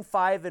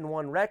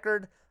 17-5-1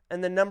 record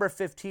and the number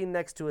 15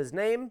 next to his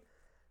name,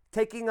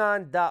 taking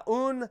on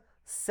Daun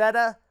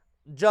Seta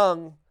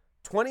Jung,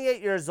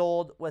 28 years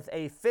old, with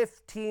a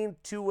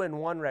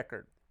 15-2-1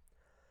 record.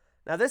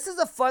 Now, this is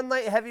a fun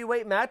light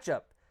heavyweight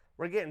matchup.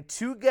 We're getting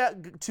two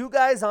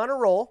guys on a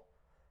roll.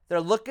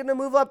 They're looking to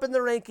move up in the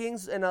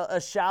rankings in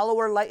a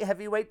shallower light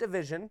heavyweight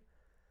division.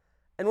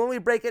 And when we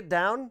break it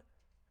down,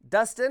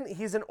 Dustin,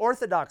 he's an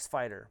orthodox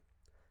fighter.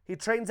 He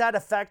trains out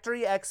of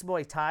Factory X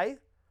Muay Thai.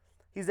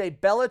 He's a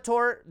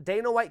Bellator,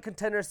 Dana White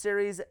Contender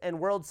Series, and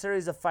World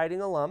Series of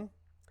Fighting alum.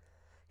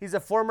 He's a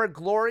former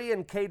Glory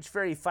and Cage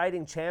Fury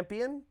fighting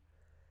champion.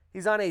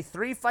 He's on a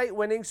 3-fight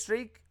winning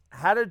streak,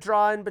 had a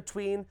draw in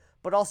between,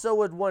 but also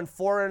would won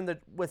 4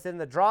 within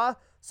the draw.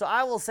 So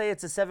I will say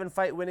it's a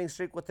 7-fight winning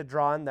streak with the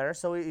draw in there.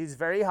 So he's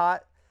very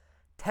hot.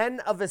 10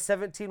 of his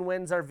 17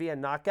 wins are via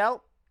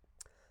knockout.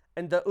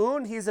 And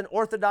Daun, he's an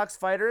orthodox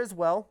fighter as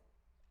well.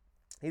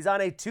 He's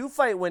on a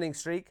 2-fight winning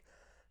streak.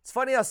 It's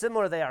funny how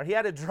similar they are. He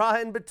had a draw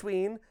in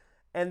between,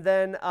 and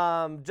then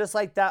just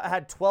like that,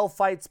 had 12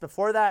 fights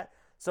before that.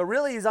 So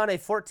really, he's on a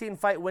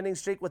 14-fight winning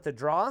streak with the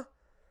draw.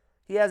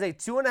 He has a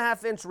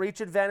 2.5-inch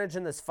reach advantage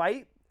in this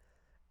fight.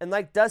 And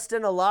like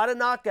Dustin, a lot of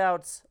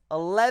knockouts.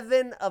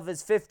 11 of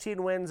his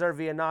 15 wins are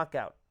via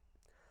knockout.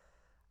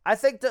 I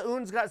think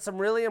Daun's got some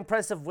really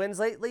impressive wins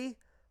lately,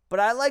 but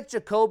I like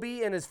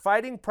Jacoby in his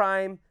fighting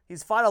prime.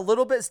 He's fought a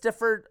little bit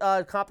stiffer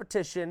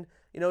competition.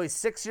 You know, he's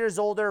 6 years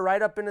older,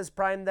 right up in his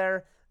prime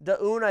there.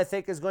 Daun, I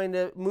think, is going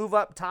to move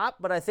up top,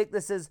 but I think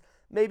this is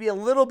maybe a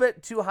little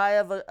bit too high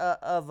of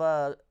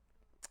a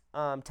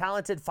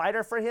talented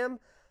fighter for him.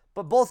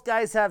 But both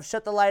guys have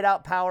shut the light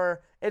out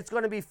power. It's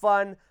going to be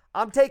fun.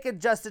 I'm taking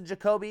Justin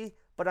Jacoby,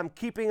 but I'm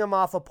keeping him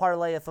off a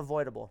parlay if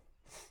avoidable.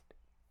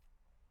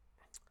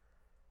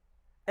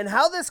 And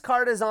how this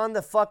card is on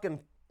the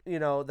fucking,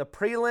 the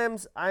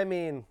prelims, I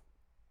mean,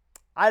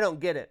 I don't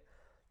get it.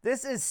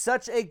 This is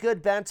such a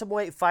good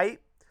bantamweight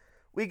fight.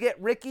 We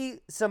get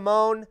Ricky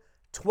Simón,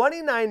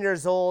 29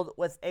 years old,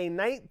 with a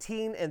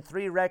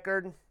 19-3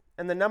 record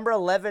and the number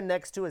 11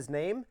 next to his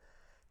name,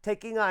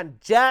 taking on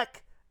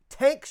Jack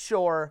Tank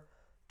Shore,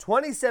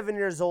 27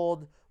 years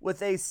old,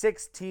 with a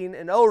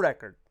 16-0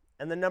 record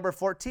and the number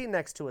 14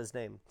 next to his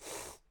name.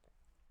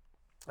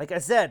 Like I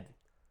said,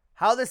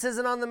 how this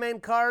isn't on the main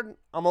card,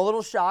 I'm a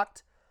little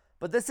shocked.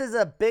 But this is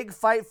a big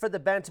fight for the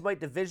bantamweight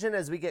division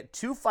as we get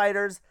 2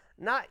 fighters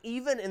not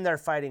even in their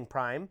fighting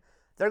prime.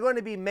 They're going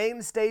to be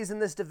mainstays in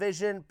this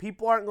division.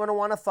 People aren't going to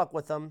want to fuck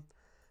with them.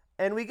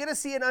 And we get to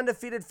see an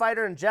undefeated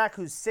fighter in Jack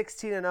who's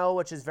 16-0,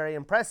 which is very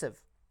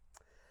impressive.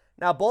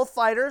 Now, both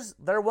fighters,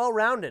 they're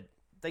well-rounded.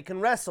 They can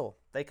wrestle.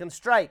 They can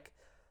strike.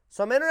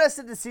 So I'm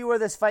interested to see where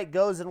this fight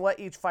goes and what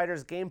each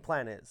fighter's game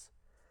plan is.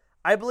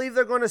 I believe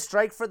they're going to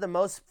strike for the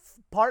most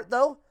part,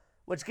 though,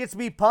 which gets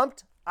me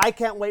pumped. I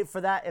can't wait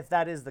for that if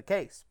that is the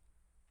case.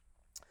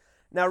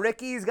 Now,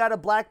 Ricky's got a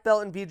black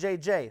belt in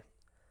BJJ.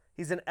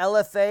 He's an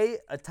LFA,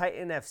 a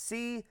Titan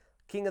FC,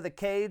 King of the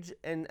Cage,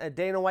 and a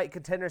Dana White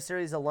Contender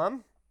Series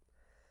alum.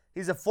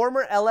 He's a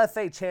former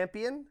LFA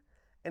champion,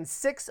 and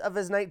 6 of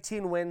his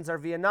 19 wins are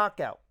via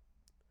knockout.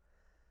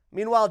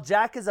 Meanwhile,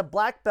 Jack is a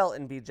black belt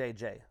in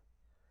BJJ.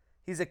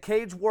 He's a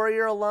Cage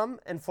Warrior alum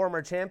and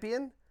former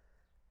champion.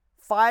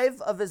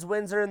 5 of his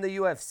wins are in the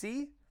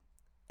UFC.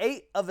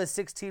 8 of his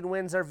 16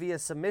 wins are via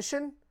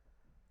submission.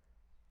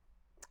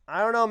 I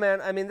don't know,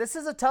 man. I mean, this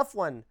is a tough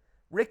one.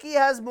 Ricky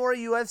has more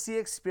UFC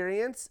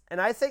experience,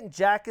 and I think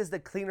Jack is the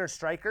cleaner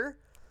striker.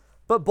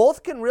 But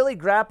both can really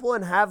grapple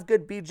and have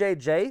good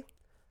BJJ.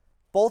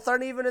 Both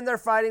aren't even in their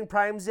fighting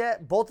primes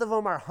yet. Both of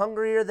them are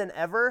hungrier than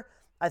ever.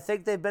 I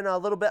think they've been a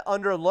little bit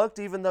underlooked,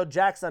 even though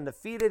Jack's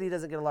undefeated. He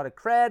doesn't get a lot of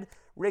cred.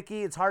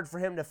 Ricky, it's hard for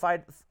him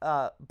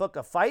to book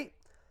a fight.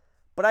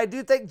 But I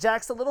do think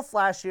Jack's a little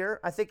flashier.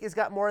 I think he's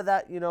got more of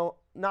that,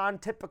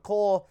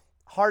 non-typical,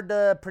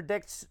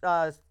 hard-to-predict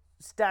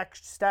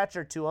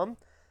stature to him.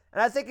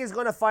 And I think he's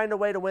going to find a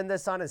way to win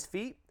this on his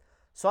feet.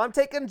 So I'm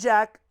taking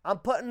Jack. I'm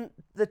putting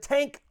the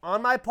tank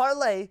on my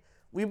parlay.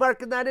 We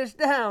marking that ish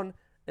down,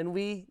 and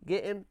we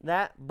getting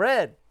that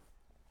bread.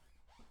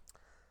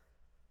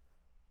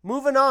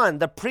 Moving on,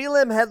 the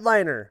prelim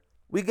headliner.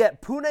 We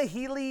get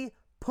Punahele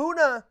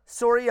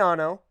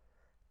Soriano,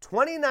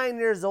 29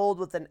 years old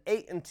with an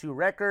 8-2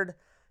 record,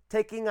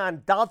 taking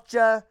on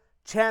Dalcha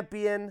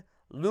champion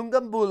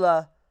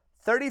Lungambula,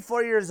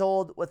 34 years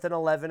old with an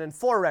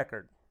 11-4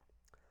 record.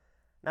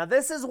 Now,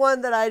 this is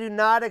one that I do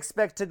not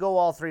expect to go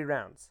all 3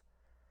 rounds.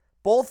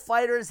 Both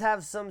fighters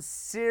have some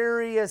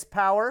serious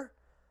power.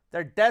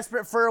 They're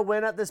desperate for a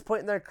win at this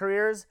point in their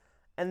careers,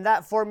 and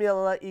that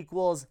formula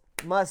equals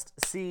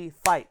must-see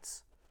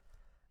fights.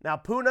 Now,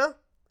 Puna,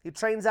 he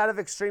trains out of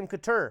Extreme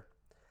Couture.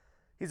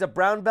 He's a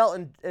brown belt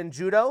in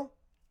judo.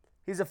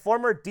 He's a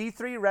former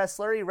D3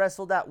 wrestler. He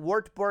wrestled at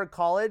Wartburg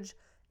College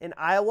in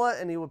Iowa,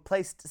 and he was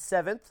placed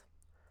 7th.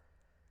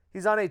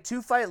 He's on a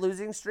 2-fight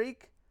losing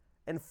streak,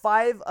 and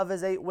 5 of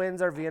his 8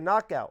 wins are via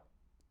knockout.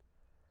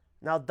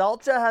 Now,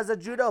 Dalcha has a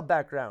judo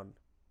background.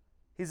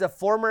 He's a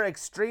former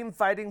extreme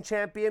fighting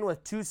champion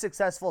with 2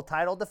 successful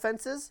title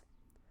defenses.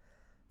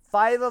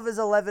 5 of his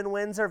 11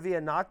 wins are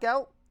via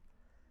knockout.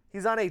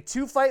 He's on a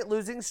 2-fight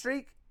losing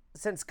streak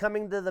since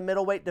coming to the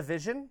middleweight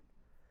division.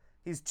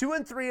 He's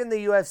 2-3 in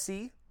the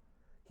UFC.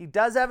 He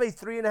does have a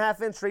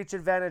 3.5-inch reach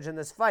advantage in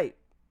this fight.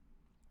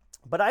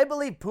 But I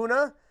believe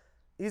Puna,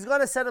 he's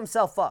going to set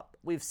himself up.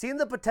 We've seen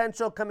the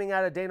potential coming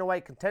out of Dana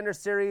White Contender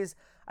Series.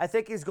 I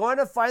think he's going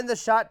to find the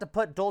shot to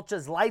put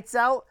Dalcha's lights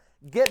out,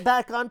 get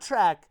back on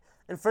track.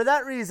 And for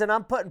that reason,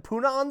 I'm putting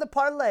Puna on the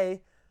parlay.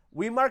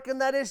 We marking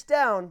that ish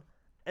down,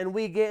 and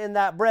we getting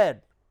that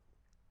bread.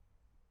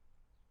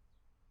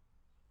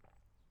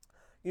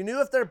 You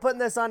knew if they're putting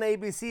this on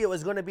ABC, it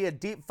was going to be a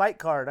deep fight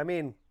card. I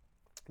mean,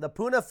 the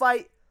Puna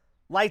fight,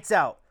 lights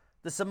out.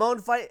 The Simone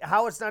fight,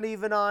 how it's not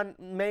even on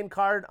main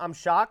card, I'm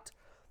shocked.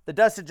 The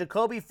Dustin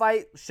Jacoby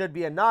fight should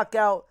be a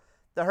knockout.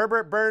 The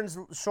Herbert Burns,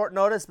 short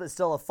notice, but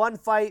still a fun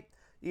fight.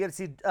 You get to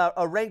see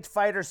a ranked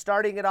fighter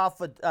starting it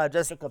off with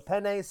Jessica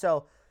Penne.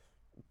 So,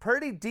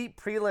 pretty deep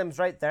prelims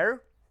right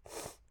there.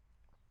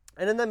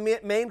 And in the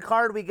main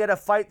card, we get a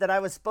fight that I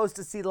was supposed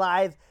to see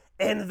live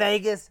in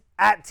Vegas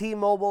at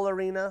T-Mobile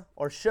Arena,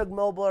 or Suge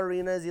Mobile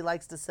Arena, as he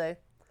likes to say.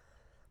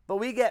 But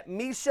we get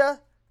Miesha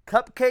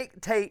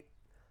Cupcake Tate,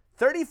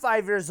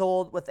 35 years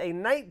old, with a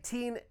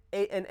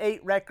 19-8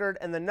 record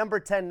and the number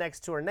 10 next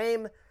to her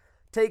name,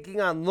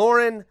 taking on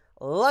Lauren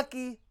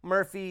Lucky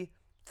Murphy,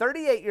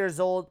 38 years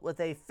old, with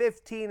a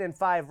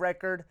 15-5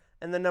 record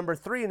and the number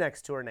 3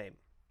 next to her name.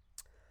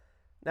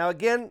 Now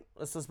again,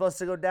 this was supposed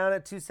to go down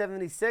at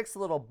 276, a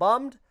little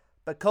bummed,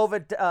 but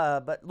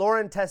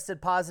Lauren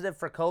tested positive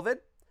for COVID.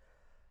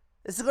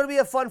 This is going to be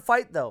a fun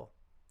fight, though.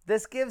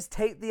 This gives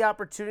Tate the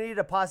opportunity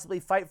to possibly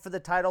fight for the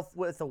title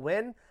with a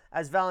win,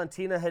 as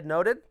Valentina had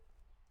noted.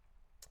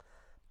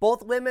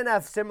 Both women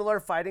have similar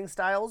fighting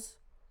styles.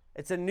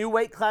 It's a new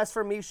weight class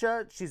for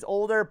Miesha. She's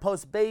older,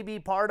 post-baby,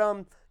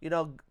 partum,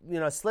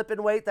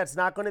 slipping weight. That's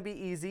not going to be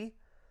easy.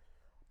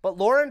 But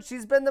Lauren,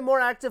 she's been the more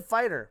active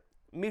fighter.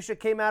 Miesha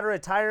came out of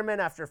retirement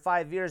after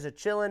 5 years of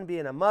chilling,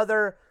 being a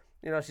mother.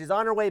 She's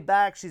on her way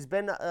back. She's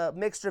been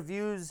mixed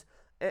reviews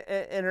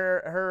in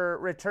her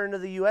return to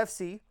the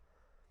UFC.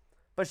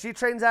 But she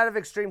trains out of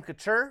Extreme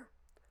Couture.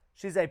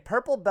 She's a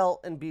purple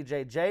belt in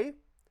BJJ.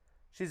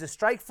 She's a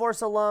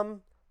Strikeforce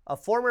alum, a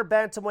former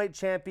bantamweight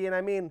champion.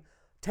 I mean,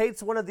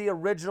 Tate's one of the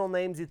original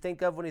names you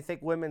think of when you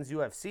think women's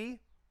UFC.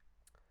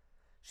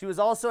 She was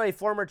also a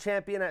former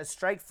champion at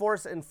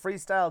Strikeforce in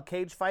freestyle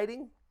cage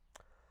fighting.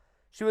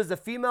 She was the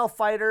female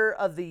fighter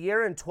of the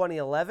year in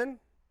 2011.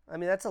 I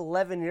mean, that's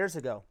 11 years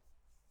ago.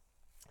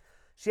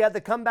 She had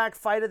the comeback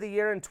fight of the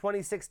year in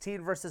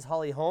 2016 versus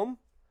Holly Holm.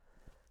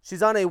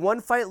 She's on a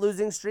 1-fight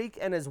losing streak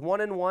and is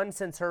 1-1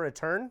 since her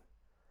return.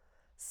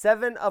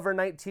 7 of her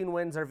 19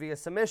 wins are via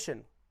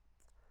submission.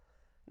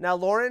 Now,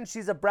 Lauren,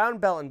 she's a brown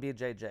belt in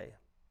BJJ.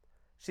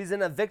 She's an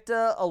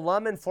Invicta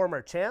alum and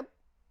former champ.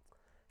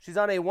 She's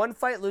on a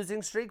 1-fight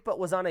losing streak, but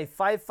was on a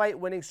 5-fight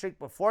winning streak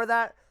before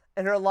that,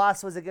 and her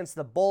loss was against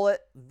the Bullet,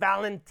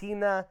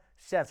 Valentina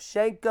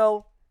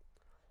Shevchenko.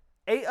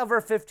 8 of her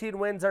 15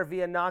 wins are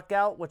via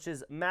knockout, which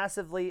is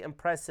massively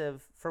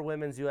impressive for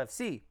women's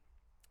UFC.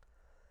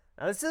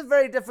 Now, this is a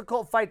very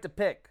difficult fight to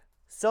pick.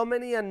 So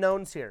many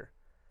unknowns here.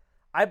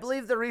 I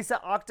believe the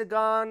recent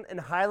octagon and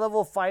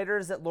high-level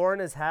fighters that Lauren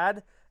has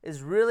had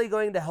is really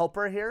going to help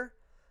her here.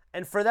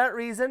 And for that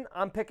reason,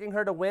 I'm picking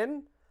her to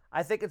win.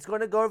 I think it's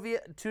going to go via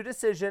to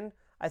decision.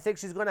 I think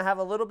she's going to have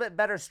a little bit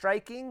better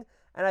striking,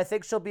 and I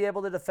think she'll be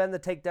able to defend the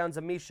takedowns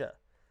of Miesha.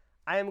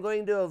 I am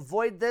going to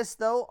avoid this,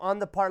 though, on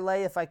the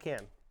parlay if I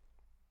can.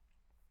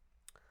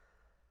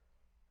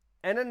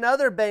 And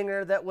another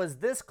banger that was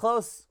this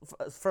close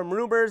from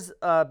rumors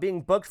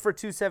being booked for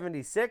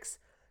 276,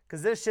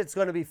 because this shit's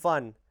going to be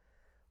fun.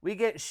 We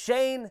get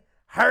Shane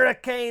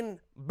Hurricane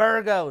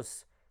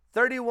Burgos,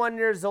 31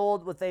 years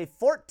old with a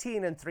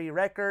 14-3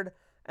 record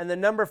and the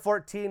number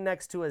 14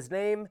 next to his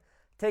name,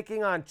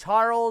 taking on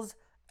Charles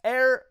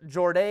Air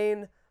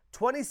Jourdain,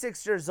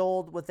 26 years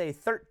old with a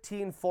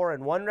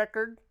 13-4-1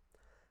 record.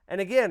 And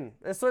again,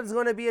 this one's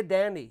going to be a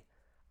dandy.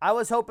 I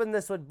was hoping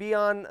this would be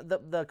on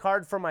the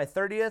card for my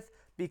 30th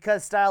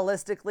because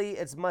stylistically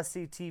it's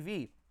must-see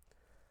TV.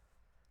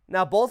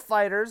 Now, both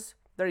fighters,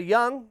 they're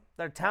young,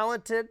 they're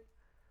talented.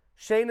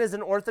 Shane is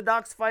an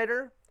orthodox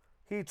fighter.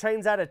 He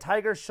trains out of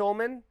Tiger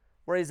Schulman,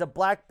 where he's a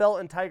black belt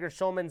in Tiger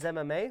Schulman's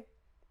MMA.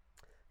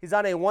 He's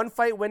on a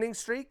one-fight winning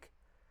streak.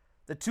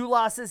 The 2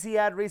 losses he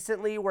had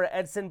recently were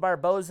Edson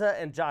Barboza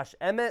and Josh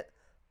Emmett.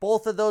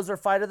 Both of those were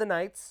Fight of the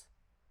Nights.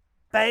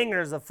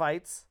 Bangers of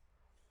fights.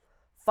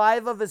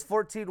 5 of his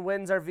 14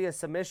 wins are via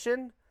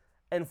submission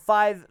and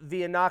 5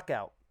 via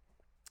knockout.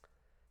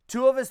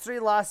 2 of his 3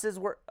 losses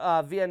were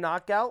via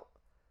knockout.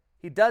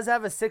 He does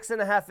have a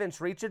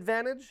 6.5-inch reach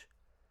advantage.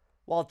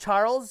 While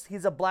Charles,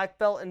 he's a black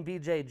belt in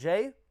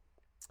BJJ.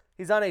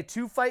 He's on a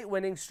 2-fight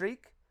winning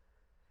streak.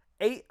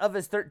 8 of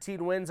his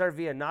 13 wins are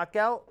via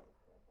knockout.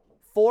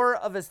 4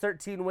 of his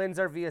 13 wins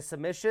are via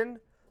submission.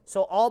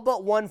 So all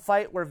but 1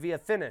 fight were via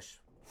finish.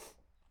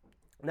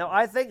 Now,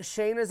 I think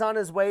Shane is on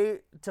his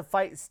way to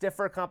fight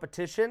stiffer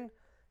competition.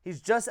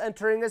 He's just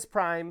entering his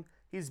prime.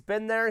 He's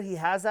been there. He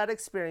has that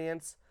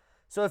experience.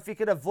 So if he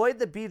could avoid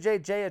the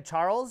BJJ of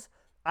Charles,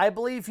 I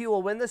believe he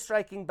will win the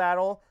striking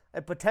battle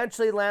and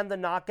potentially land the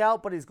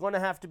knockout, but he's going to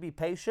have to be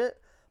patient.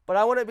 But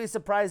I wouldn't be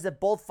surprised if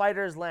both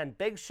fighters land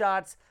big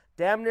shots,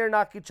 damn near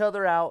knock each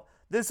other out.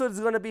 This one's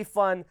going to be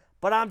fun,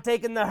 but I'm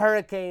taking the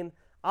Hurricane.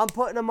 I'm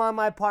putting him on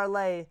my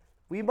parlay.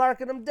 We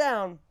marking him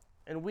down,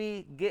 and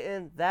we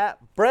getting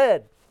that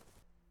bread.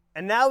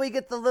 And now we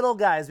get the little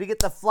guys. We get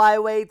the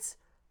flyweights,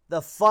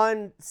 the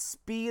fun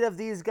speed of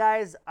these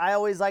guys I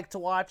always like to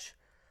watch.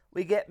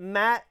 We get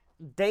Matt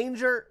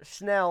Danger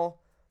Schnell,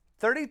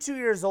 32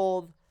 years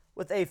old,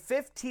 with a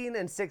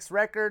 15-6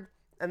 record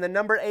and the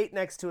number 8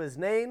 next to his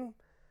name,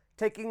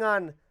 taking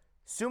on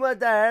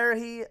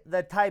Sumadaerhi,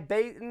 the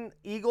Tibetan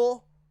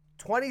Eagle,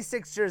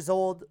 26 years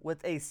old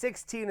with a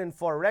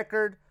 16-4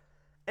 record.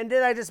 And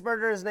did I just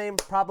murder his name?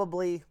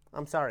 Probably.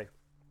 I'm sorry.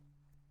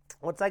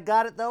 Once I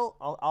got it, though,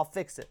 I'll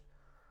fix it.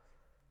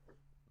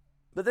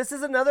 But this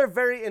is another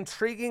very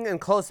intriguing and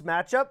close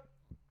matchup.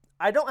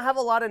 I don't have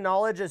a lot of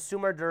knowledge of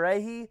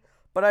Sumadaerhi,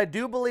 but I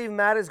do believe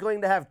Matt is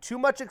going to have too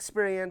much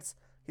experience.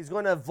 He's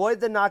going to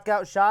avoid the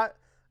knockout shot,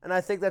 and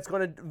I think that's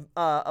going to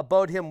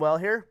abode him well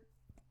here.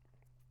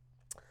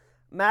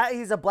 Matt,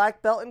 he's a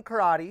black belt in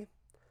karate.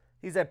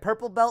 He's a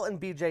purple belt in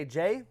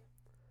BJJ.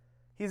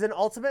 He's an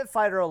Ultimate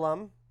Fighter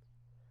alum.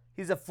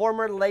 He's a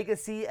former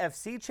Legacy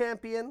FC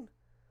champion.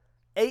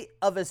 8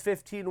 of his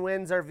 15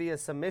 wins are via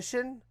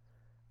submission,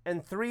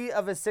 and 3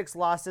 of his 6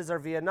 losses are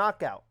via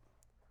knockout.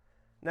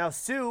 Now,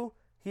 Sue,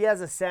 he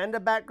has a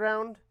Sanda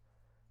background.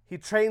 He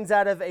trains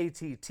out of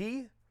ATT.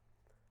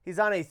 He's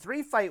on a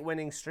 3-fight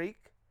winning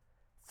streak.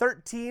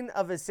 13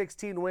 of his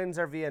 16 wins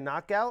are via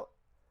knockout.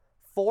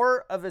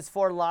 4 of his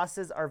 4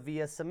 losses are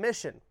via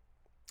submission.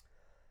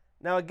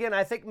 Now, again,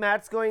 I think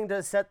Matt's going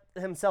to set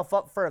himself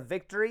up for a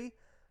victory.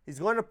 He's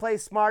going to play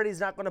smart. He's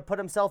not going to put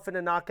himself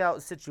into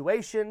knockout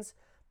situations.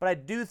 But I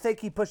do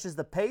think he pushes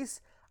the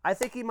pace. I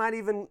think he might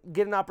even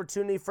get an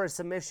opportunity for a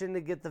submission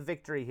to get the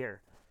victory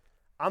here.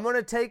 I'm going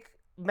to take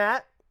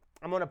Matt.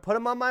 I'm going to put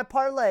him on my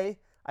parlay.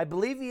 I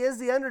believe he is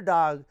the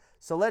underdog.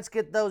 So let's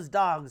get those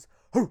dogs.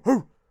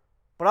 But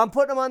I'm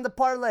putting him on the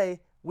parlay.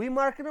 We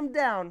marking him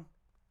down.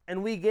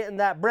 And we getting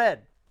that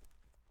bread.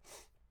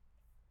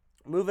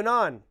 Moving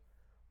on.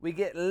 We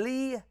get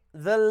Li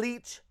the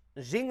Leech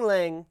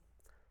Jingling,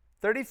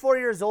 34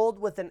 years old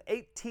with an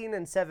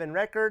 18-7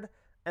 record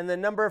and the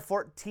number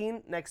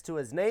 14 next to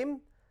his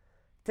name,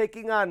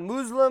 taking on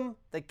Muslim,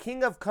 the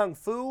King of Kung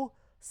Fu,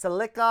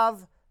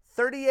 Salikov,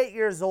 38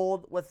 years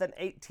old with an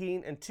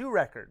 18-2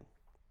 record.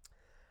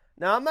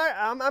 Now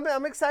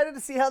I'm excited to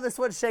see how this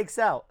one shakes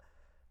out.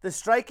 The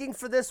striking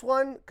for this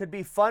one could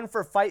be fun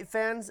for fight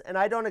fans, and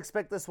I don't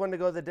expect this one to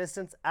go the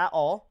distance at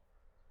all.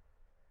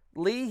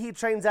 Lee, he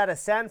trains out of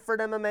Sanford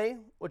MMA,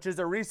 which is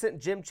a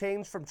recent gym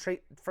change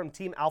from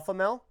Team Alpha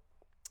Male.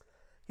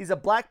 He's a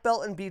black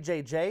belt in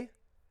BJJ.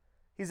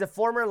 He's a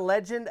former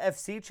Legend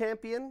FC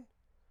champion.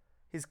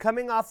 He's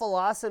coming off a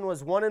loss and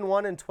was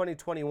 1-1 in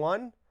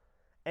 2021,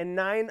 and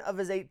 9 of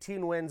his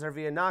 18 wins are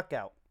via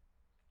knockout.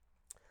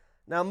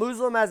 Now,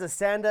 Muslim has a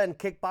Sanda and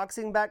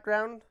kickboxing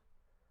background.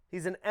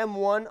 He's an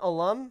M1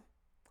 alum.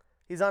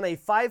 He's on a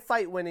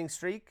 5-fight winning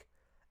streak,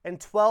 and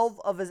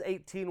 12 of his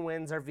 18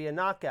 wins are via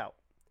knockout.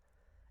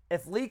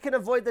 If Lee can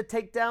avoid the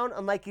takedown,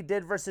 unlike he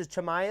did versus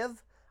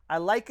Chimaev, I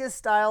like his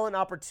style and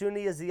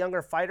opportunity as the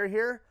younger fighter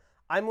here.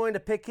 I'm going to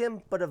pick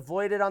him, but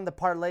avoid it on the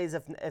parlays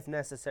if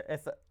necessary.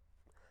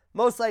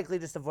 Most likely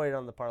just avoid it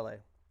on the parlay.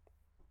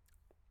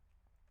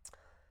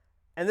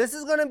 And this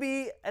is going to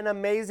be an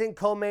amazing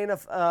co-main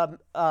event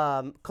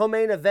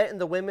in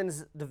the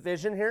women's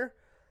division here.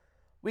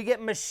 We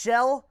get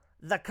Michelle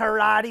the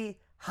Karate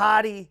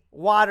Hottie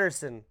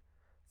Watterson,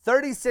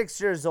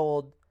 36 years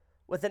old,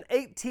 with an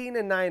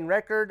 18-9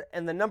 record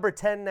and the number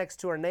 10 next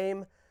to her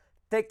name,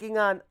 taking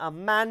on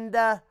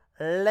Amanda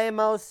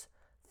Lemos,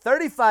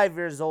 35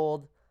 years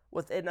old,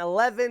 with an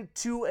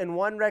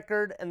 11-2-1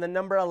 record and the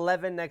number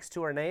 11 next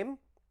to her name.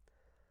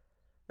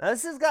 Now,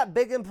 this has got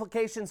big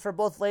implications for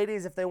both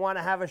ladies if they want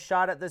to have a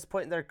shot at this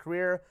point in their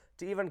career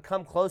to even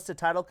come close to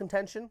title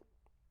contention.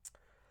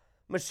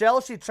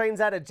 Michelle, she trains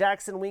out of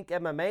Jackson Wink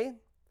MMA.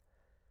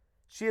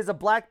 She is a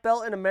black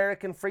belt in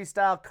American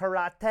Freestyle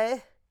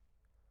Karate.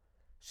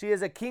 She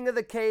is a King of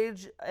the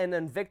Cage and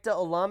Invicta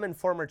alum and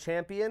former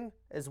champion,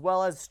 as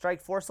well as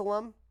Strikeforce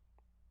alum.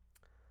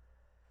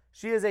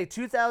 She is a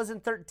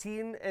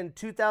 2013 and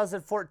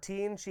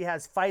 2014. She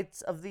has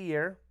Fights of the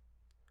Year.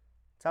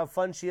 That's how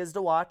fun she is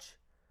to watch.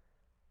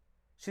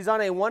 She's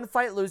on a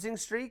 1-fight losing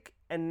streak,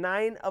 and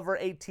 9 of her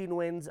 18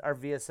 wins are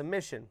via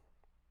submission.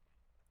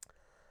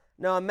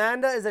 Now,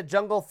 Amanda is a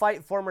Jungle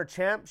Fight former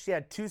champ. She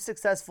had 2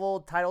 successful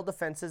title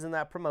defenses in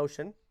that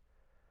promotion.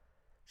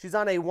 She's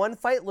on a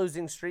 1-fight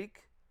losing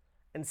streak,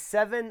 and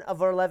 7 of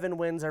her 11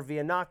 wins are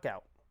via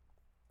knockout.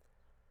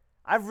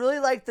 I've really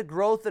liked the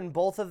growth in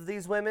both of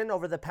these women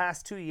over the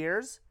past 2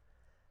 years,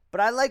 but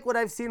I like what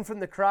I've seen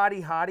from the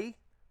Karate Hottie,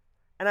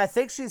 and I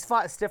think she's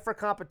fought stiffer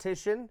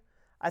competition.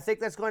 I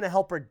think that's going to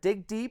help her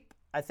dig deep.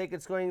 I think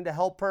it's going to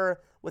help her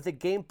with a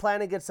game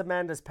plan against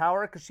Amanda's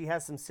power because she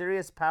has some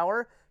serious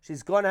power.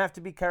 She's going to have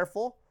to be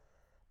careful.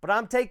 But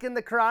I'm taking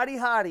the Karate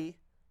Hottie,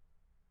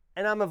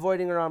 and I'm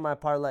avoiding her on my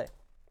parlay.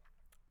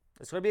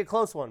 It's going to be a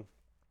close one.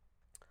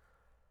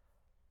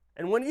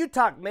 And when you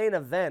talk main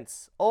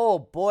events, oh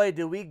boy,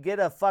 do we get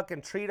a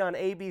fucking treat on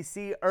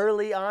ABC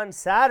early on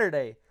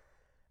Saturday.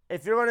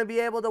 If you're going to be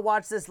able to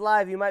watch this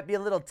live, you might be a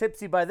little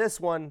tipsy by this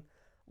one.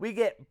 We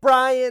get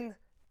Brian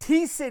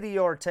T-City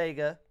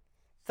Ortega,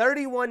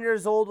 31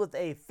 years old with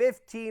a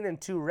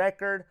 15-2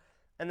 record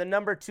and the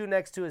number 2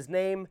 next to his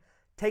name,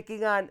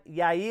 taking on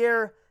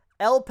Yair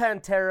El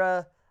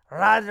Pantera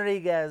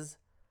Rodriguez,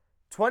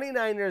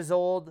 29 years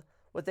old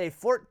with a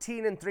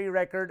 14-3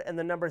 record and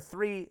the number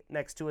 3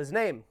 next to his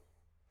name.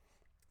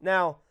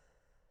 Now,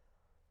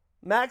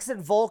 Max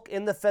and Volk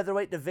in the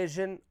featherweight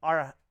division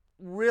are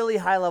really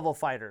high-level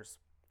fighters.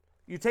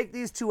 You take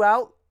these two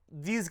out,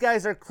 these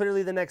guys are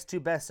clearly the next 2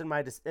 best in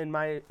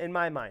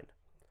my mind.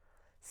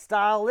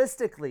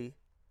 Stylistically,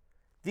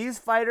 these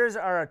fighters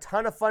are a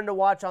ton of fun to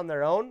watch on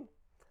their own.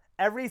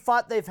 Every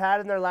fight they've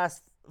had in their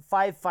last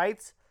 5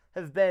 fights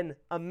have been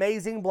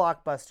amazing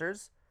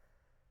blockbusters.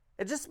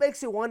 It just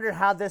makes you wonder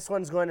how this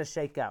one's going to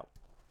shake out.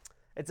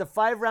 It's a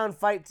 5-round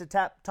fight to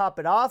top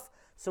it off,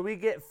 so we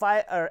get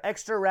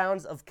extra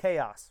rounds of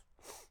chaos.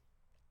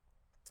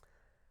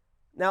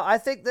 Now, I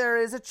think there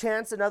is a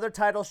chance another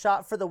title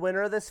shot for the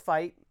winner of this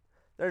fight.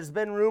 There's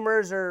been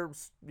rumors or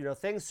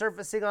things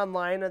surfacing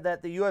online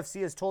that the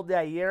UFC has told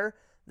Yair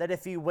that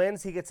if he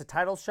wins, he gets a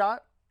title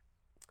shot.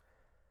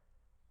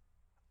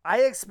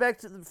 I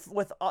expect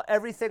with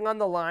everything on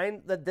the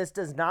line that this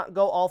does not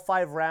go all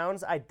 5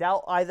 rounds. I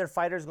doubt either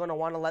fighter is going to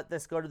want to let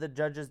this go to the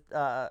judge's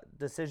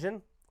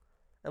decision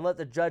and let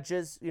the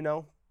judges,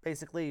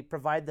 basically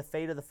provide the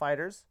fate of the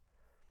fighters.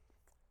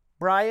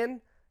 Brian,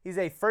 he's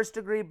a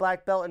first-degree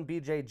black belt in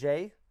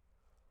BJJ.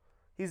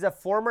 He's a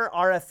former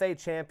RFA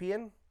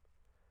champion.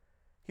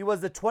 He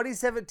was the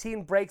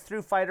 2017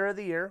 Breakthrough Fighter of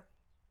the Year.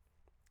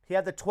 He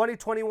had the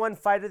 2021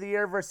 Fight of the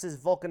Year versus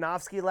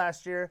Volkanovski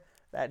last year.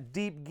 That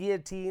deep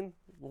guillotine,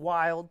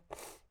 wild.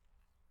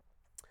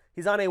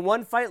 He's on a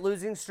 1-fight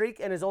losing streak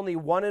and is only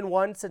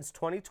 1-1 since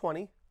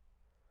 2020.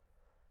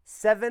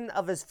 7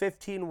 of his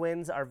 15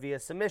 wins are via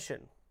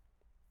submission.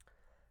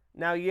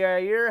 Now,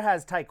 Yair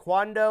has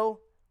taekwondo,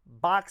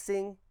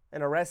 boxing,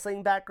 and a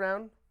wrestling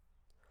background.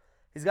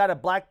 He's got a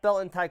black belt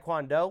in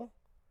taekwondo.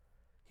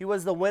 He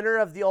was the winner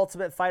of the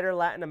Ultimate Fighter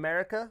Latin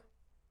America.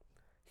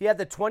 He had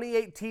the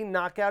 2018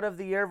 Knockout of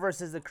the Year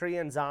versus the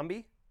Korean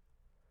Zombie.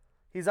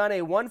 He's on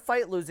a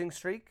 1-fight losing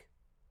streak.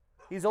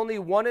 He's only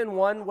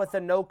 1-1 with a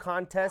no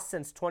contest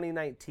since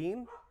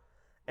 2019.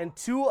 And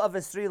 2 of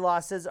his 3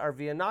 losses are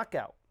via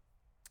knockout.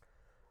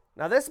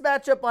 Now, this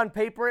matchup on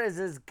paper is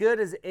as good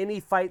as any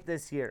fight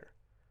this year.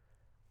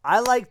 I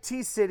like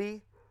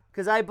T-City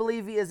because I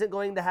believe he isn't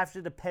going to have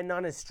to depend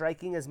on his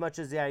striking as much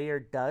as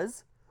Yair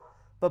does.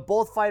 But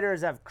both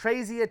fighters have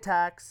crazy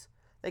attacks.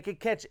 They could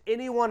catch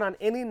anyone on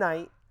any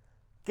night.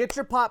 Get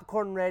your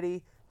popcorn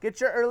ready.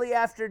 Get your early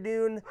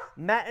afternoon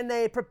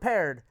matinee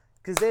prepared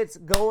because it's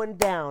going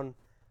down.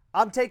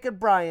 I'm taking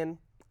Brian.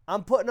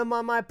 I'm putting him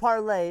on my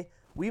parlay.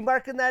 We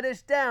marking that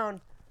ish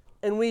down,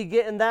 and we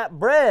getting that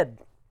bread.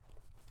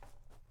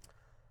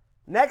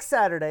 Next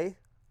Saturday,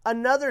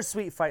 another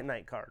sweet fight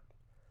night card.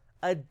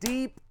 a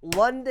deep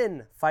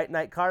London fight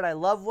night card. I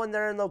love when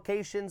they're in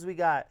locations. We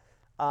got,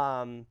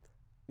 the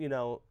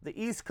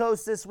East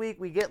Coast this week.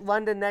 We get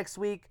London next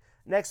week.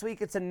 Next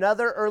week, it's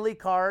another early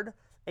card,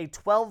 a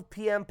 12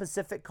 p.m.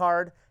 Pacific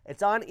card.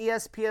 It's on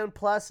ESPN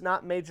Plus,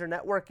 not major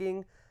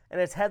networking,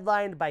 and it's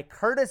headlined by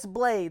Curtis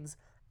Blades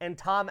and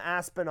Tom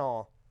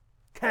Aspinall.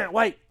 Can't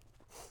wait.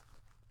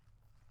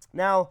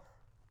 Now,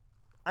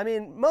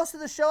 most of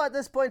the show at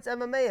this point is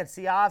MMA. It's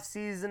the off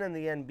season in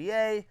the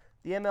NBA.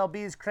 The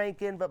MLB's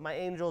cranking, but my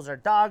Angels are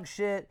dog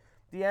shit.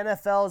 The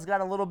NFL's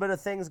got a little bit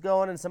of things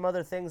going and some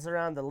other things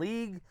around the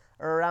league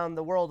or around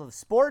the world of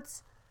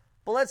sports.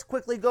 But let's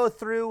quickly go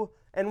through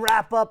and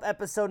wrap up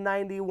episode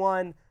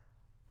 91.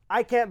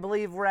 I can't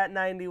believe we're at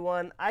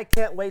 91. I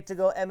can't wait to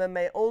go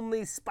MMA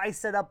only,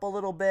 spice it up a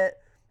little bit.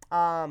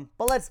 But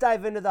let's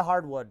dive into the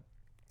hardwood.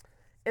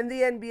 In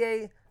the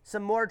NBA,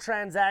 some more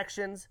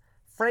transactions.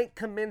 Frank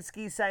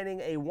Kaminsky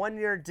signing a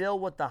 1-year deal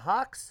with the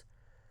Hawks.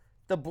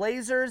 The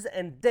Blazers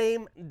and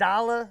Damian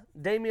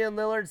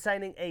Lillard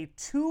signing a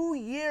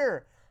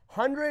 2-year,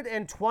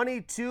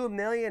 $122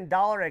 million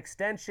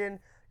extension.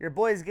 Your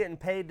boy's getting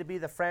paid to be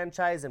the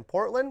franchise in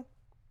Portland.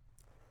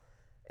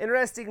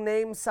 Interesting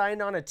name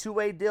signed on a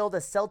 2-way deal. The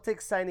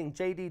Celtics signing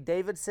J.D.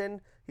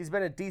 Davidson. He's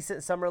been a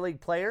decent summer league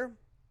player.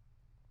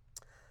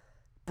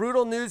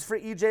 Brutal news for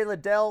E.J.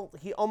 Liddell.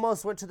 He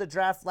almost went to the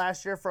draft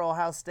last year for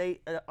Ohio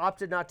State,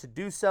 opted not to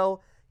do so.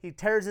 He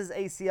tears his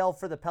ACL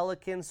for the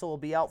Pelicans, so will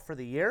be out for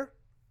the year.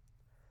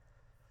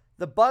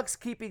 The Bucks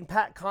keeping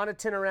Pat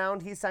Connaughton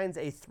around. He signs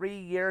a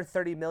 3-year,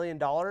 $30 million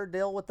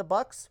deal with the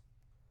Bucks.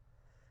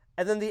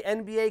 And then the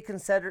NBA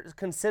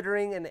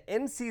considering an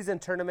in-season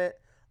tournament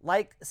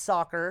like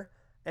soccer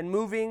and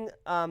moving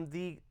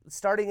the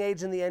starting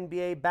age in the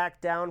NBA back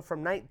down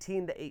from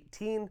 19 to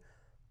 18.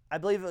 I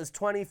believe it was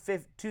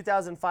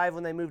 2005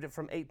 when they moved it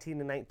from 18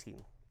 to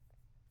 19.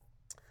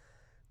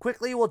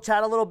 Quickly, we'll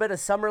chat a little bit of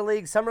Summer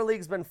League. Summer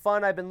League's been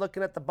fun. I've been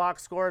looking at the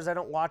box scores. I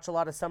don't watch a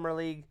lot of Summer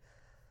League.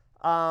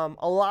 A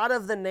lot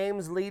of the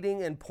names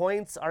leading in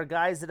points are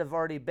guys that have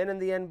already been in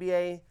the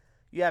NBA.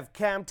 You have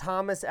Cam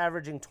Thomas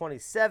averaging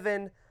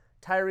 27,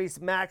 Tyrese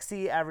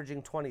Maxey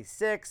averaging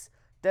 26,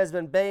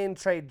 Desmond Bane,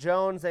 Trey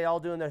Jones, they all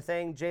doing their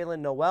thing, Jalen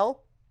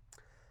Noel.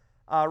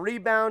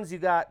 Rebounds, you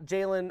got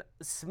Jalen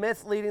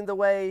Smith leading the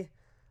way.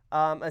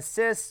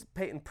 Assists,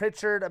 Peyton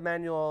Pritchard,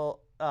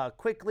 Emmanuel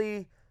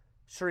Quickly,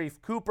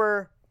 Sharif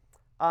Cooper.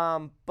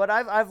 But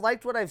I've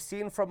liked what I've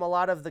seen from a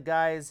lot of the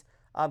guys.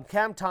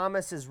 Cam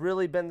Thomas has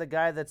really been the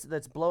guy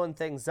that's blowing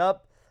things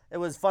up. It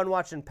was fun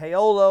watching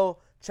Paolo.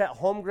 Chet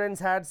Holmgren's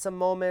had some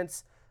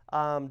moments.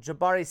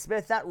 Jabari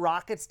Smith, that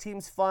Rockets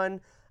team's fun.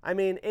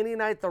 Any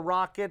night the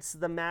Rockets,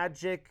 the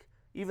Magic,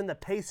 even the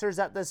Pacers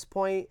at this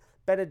point,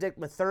 Benedict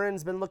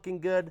Mathurin's been looking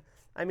good.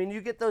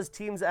 You get those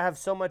teams that have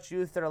so much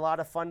youth that are a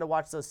lot of fun to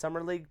watch those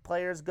Summer League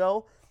players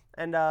go.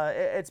 And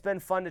it's been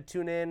fun to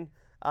tune in,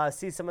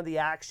 see some of the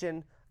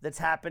action that's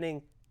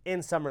happening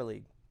in Summer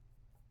League.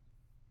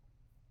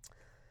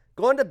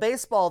 Going to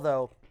baseball,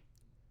 though,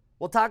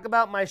 we'll talk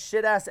about my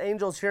shit-ass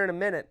Angels here in a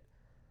minute.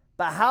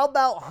 But how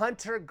about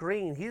Hunter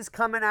Green? He's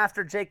coming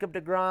after Jacob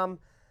deGrom.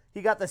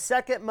 He got the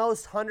second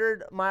most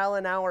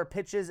 100-mile-an-hour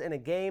pitches in a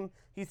game.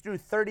 He threw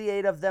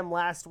 38 of them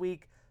last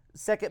week,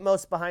 second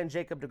most behind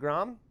Jacob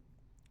deGrom.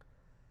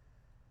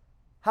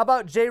 How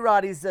about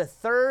J-Rod? He's the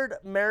third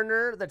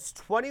Mariner that's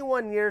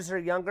 21 years or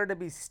younger to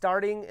be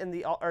starting in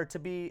the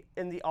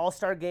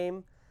All-Star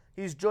game.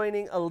 He's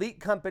joining Elite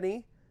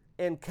Company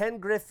and Ken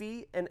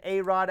Griffey and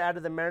A-Rod out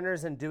of the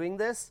Mariners in doing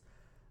this.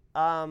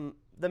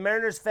 The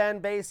Mariners fan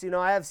base,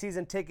 I have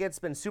season tickets,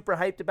 been super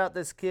hyped about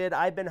this kid.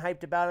 I've been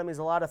hyped about him. He's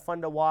a lot of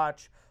fun to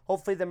watch.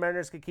 Hopefully the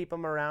Mariners could keep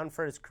him around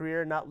for his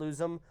career, not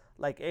lose him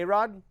like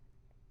A-Rod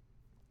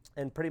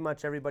and pretty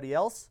much everybody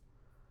else.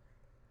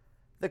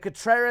 The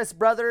Contreras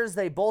brothers,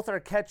 they both are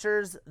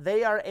catchers.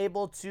 They are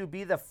able to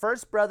be the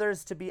first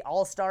brothers to be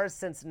All-Stars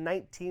since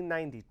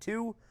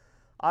 1992.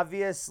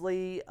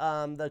 Obviously,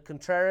 the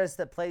Contreras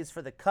that plays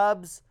for the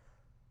Cubs,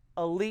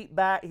 elite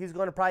bat. He's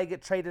going to probably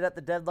get traded at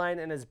the deadline,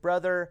 and his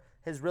brother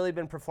has really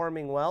been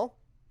performing well.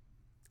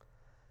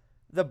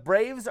 The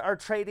Braves are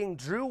trading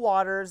Drew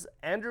Waters,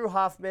 Andrew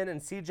Hoffman,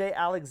 and C.J.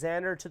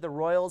 Alexander to the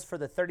Royals for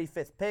the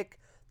 35th pick.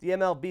 The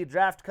MLB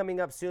draft coming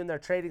up soon. They're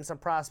trading some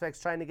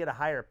prospects, trying to get a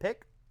higher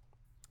pick.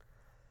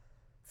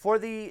 For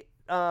the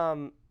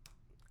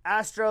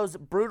Astros,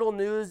 brutal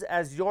news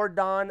as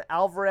Yordan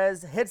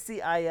Alvarez hits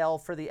the IL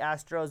for the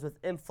Astros with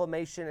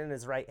inflammation in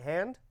his right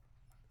hand.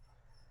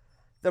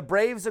 The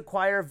Braves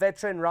acquire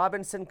veteran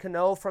Robinson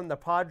Cano from the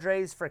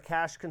Padres for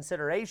cash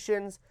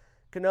considerations.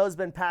 Cano's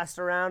been passed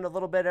around a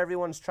little bit.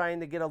 Everyone's trying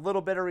to get a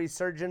little bit of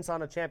resurgence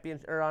on a champion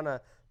or on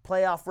a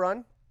playoff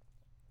run.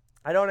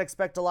 I don't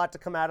expect a lot to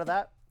come out of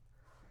that.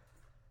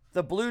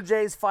 The Blue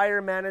Jays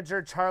fire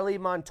manager Charlie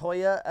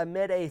Montoya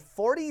amid a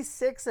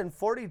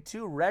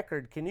 46-42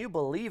 record. Can you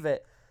believe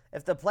it?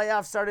 If the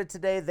playoffs started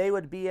today, they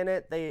would be in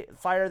it. They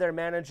fire their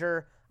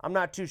manager. I'm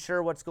not too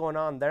sure what's going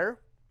on there.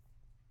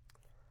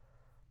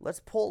 Let's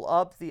pull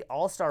up the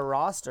All-Star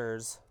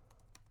rosters.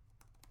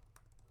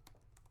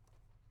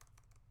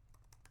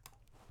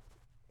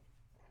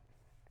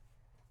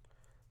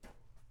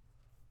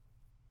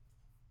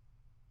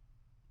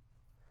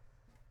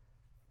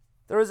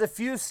 There was a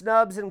few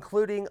snubs,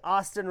 including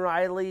Austin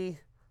Riley.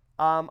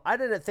 I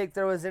didn't think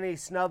there was any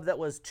snub that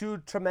was too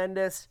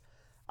tremendous.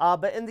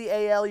 But in the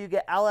AL, you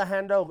get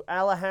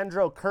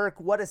Alejandro Kirk.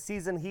 What a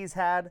season he's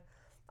had.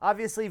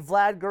 Obviously,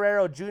 Vlad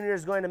Guerrero Jr.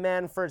 is going to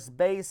man first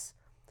base.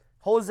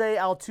 Jose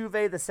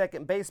Altuve, the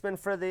second baseman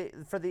for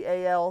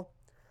the AL.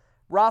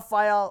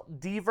 Rafael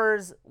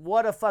Devers,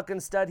 what a fucking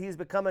stud he's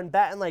becoming.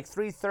 Batting like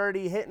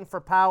 .330, hitting for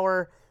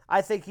power.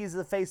 I think he's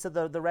the face of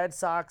the Red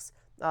Sox.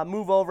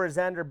 Move over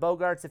Xander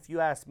Bogaerts, if you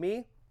ask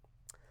me.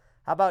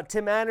 How about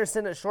Tim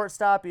Anderson at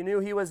shortstop? You knew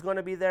he was going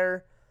to be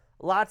there.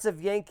 Lots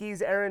of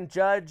Yankees, Aaron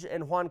Judge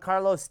and Juan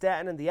Carlos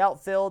Stanton in the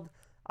outfield.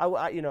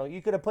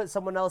 You could have put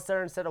someone else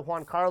there instead of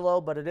Juan Carlo,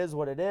 but it is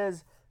what it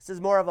is. This is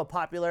more of a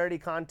popularity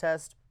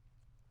contest.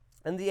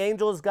 And the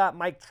Angels got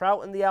Mike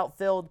Trout in the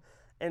outfield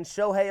and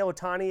Shohei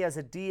Ohtani as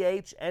a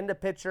DH and a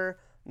pitcher.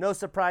 No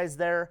surprise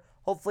there.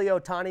 Hopefully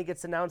Ohtani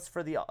gets announced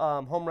for the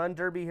home run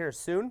derby here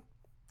soon.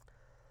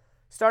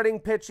 Starting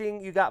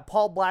pitching, you got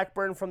Paul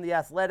Blackburn from the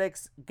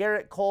Athletics,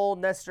 Garrett Cole,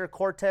 Nestor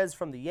Cortez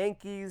from the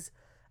Yankees,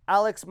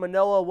 Alex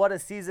Manoah, what a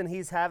season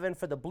he's having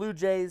for the Blue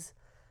Jays,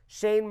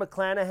 Shane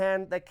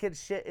McClanahan, that kid's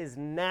shit is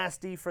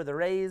nasty for the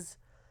Rays,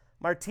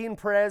 Martin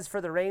Perez for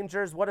the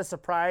Rangers, what a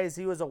surprise,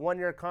 he was a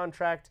one-year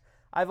contract.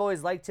 I've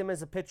always liked him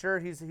as a pitcher,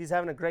 he's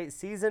having a great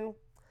season.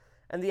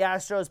 And the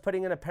Astros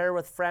putting in a pair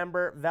with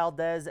Framber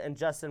Valdez and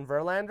Justin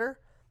Verlander,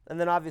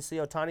 and then obviously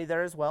Ohtani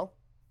there as well.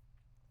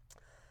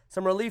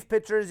 Some relief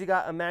pitchers, you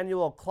got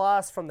Emmanuel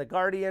Claus from the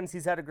Guardians.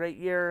 He's had a great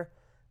year.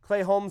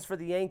 Clay Holmes for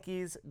the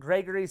Yankees,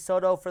 Gregory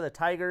Soto for the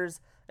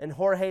Tigers, and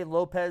Jorge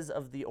Lopez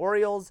of the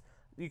Orioles.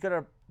 You could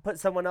have put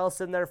someone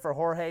else in there for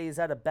Jorge. He's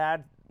had a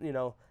bad,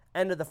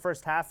 end of the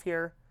first half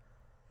here.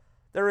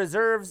 The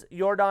reserves,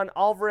 Yordan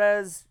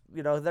Alvarez,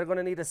 they're going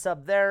to need a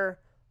sub there.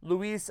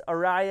 Luis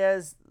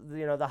Arias,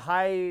 the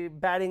high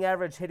batting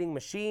average hitting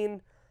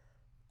machine.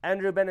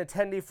 Andrew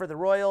Benintendi for the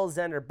Royals,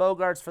 Xander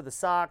Bogaerts for the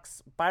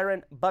Sox,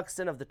 Byron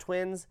Buxton of the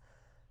Twins,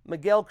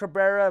 Miguel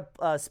Cabrera,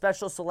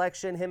 special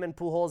selection, him and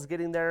Pujols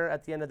getting there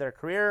at the end of their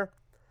career,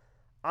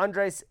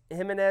 Andres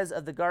Jimenez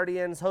of the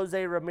Guardians,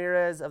 Jose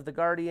Ramirez of the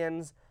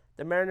Guardians,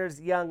 the Mariners'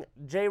 young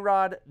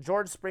J-Rod,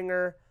 George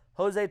Springer,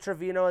 Jose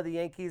Trevino of the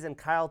Yankees, and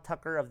Kyle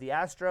Tucker of the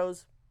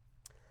Astros.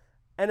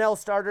 NL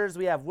starters,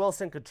 we have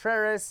Wilson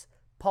Contreras,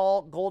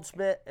 Paul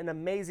Goldschmidt, an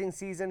amazing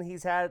season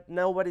he's had.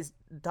 Nobody's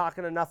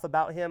talking enough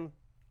about him.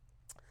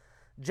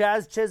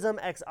 Jazz Chisholm,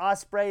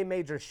 ex-Osprey,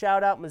 major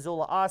shout-out,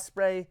 Missoula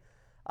Osprey.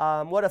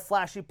 What a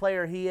flashy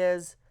player he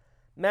is.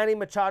 Manny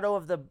Machado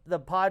of the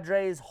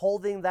Padres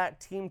holding that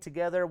team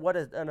together. What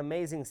an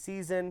amazing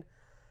season.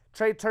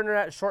 Trey Turner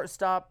at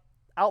shortstop.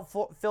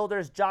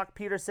 Outfielders Jock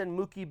Peterson,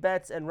 Mookie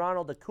Betts, and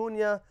Ronald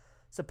Acuna.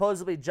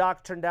 Supposedly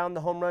Jock turned down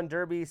the home run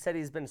derby, said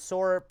he's been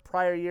sore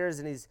prior years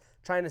and he's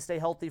trying to stay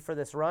healthy for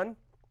this run.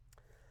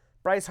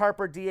 Bryce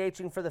Harper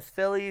DHing for the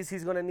Phillies.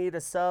 He's going to need a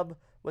sub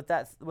with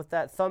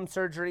that thumb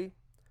surgery.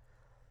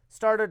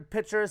 Started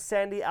pitchers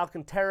Sandy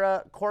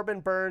Alcantara, Corbin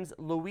Burns,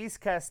 Luis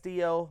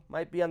Castillo,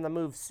 might be on the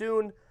move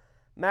soon,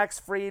 Max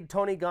Fried,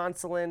 Tony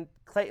Gonsolin,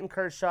 Clayton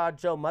Kershaw,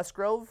 Joe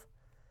Musgrove.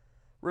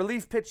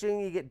 Relief pitching,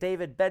 you get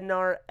David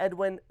Bednar,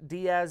 Edwin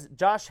Diaz,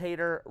 Josh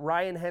Hader,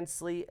 Ryan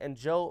Hensley, and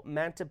Joe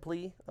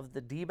Mantiply of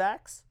the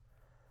D-backs.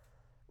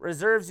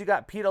 Reserves, you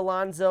got Pete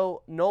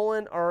Alonso,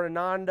 Nolan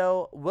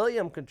Arenado,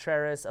 William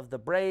Contreras of the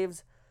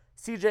Braves,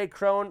 CJ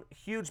Cron,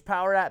 huge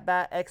power at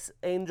bat,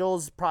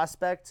 ex-Angels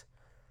prospect,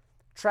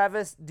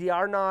 Travis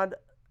d'Arnaud,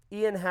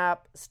 Ian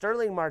Happ,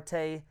 Sterling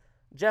Marte,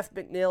 Jeff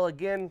McNeil,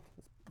 again,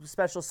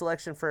 special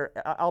selection for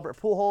Albert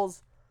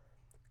Pujols,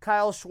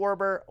 Kyle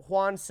Schwarber,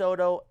 Juan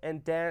Soto,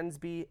 and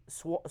Dansby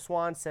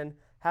Swanson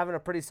having a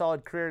pretty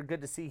solid career.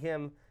 Good to see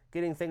him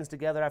getting things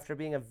together after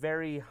being a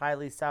very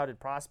highly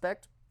touted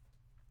prospect.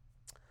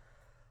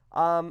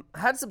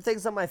 Had some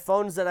things on my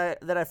phones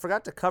that I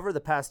forgot to cover the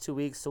past 2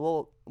 weeks,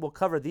 so we'll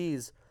cover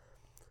these.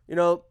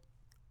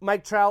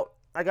 Mike Trout,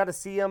 I got to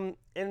see him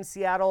in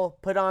Seattle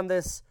put on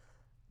this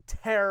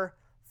tear,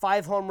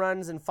 5 home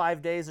runs in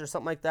 5 days or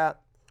something like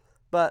that.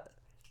 But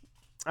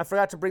I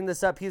forgot to bring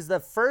this up. He's the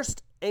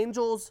first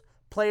Angels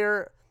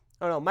player.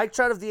 Mike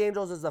Trout of the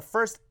Angels is the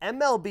first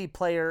MLB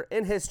player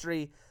in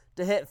history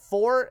to hit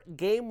 4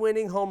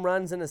 game-winning home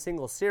runs in a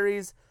single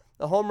series.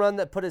 The home run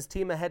that put his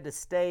team ahead to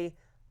stay.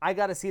 I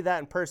got to see that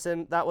in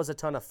person. That was a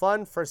ton of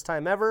fun. First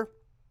time ever.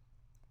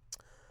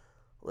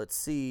 Let's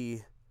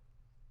see.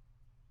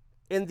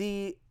 In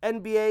the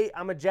NBA,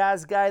 I'm a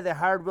Jazz guy. They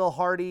hired Will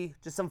Hardy.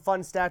 Just some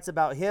fun stats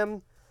about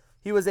him.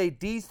 He was a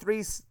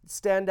D3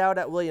 standout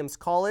at Williams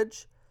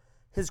College.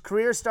 His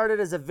career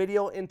started as a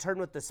video intern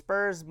with the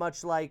Spurs,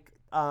 much like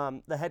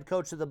the head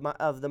coach of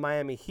the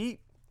Miami Heat.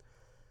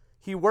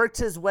 He worked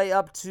his way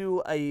up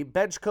to a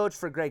bench coach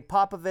for Greg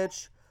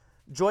Popovich,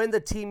 joined the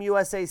Team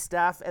USA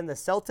staff and the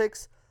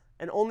Celtics,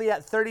 and only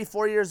at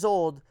 34 years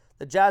old,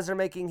 the Jazz are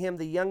making him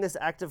the youngest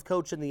active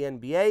coach in the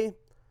NBA.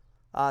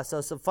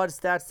 So some fun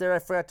stats there I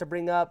forgot to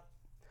bring up.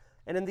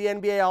 And in the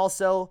NBA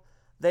also,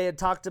 they had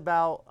talked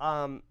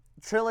about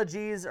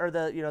trilogies or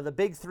the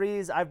big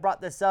threes. I've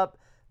brought this up.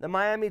 The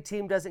Miami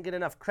team doesn't get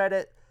enough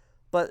credit,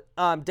 but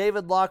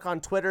David Locke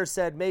on Twitter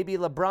said maybe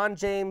LeBron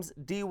James,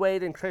 D.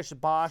 Wade, and Chris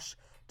Bosh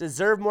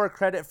deserve more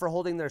credit for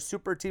holding their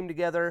super team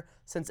together,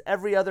 since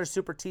every other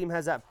super team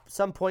has at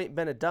some point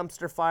been a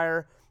dumpster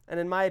fire, and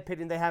in my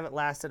opinion, they haven't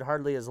lasted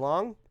hardly as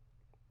long.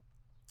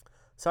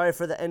 Sorry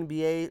for the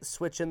NBA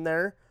switch in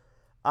there.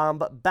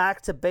 But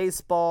back to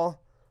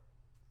baseball.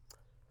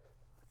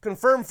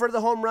 Confirmed for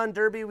the home run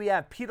derby, we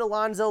have Pete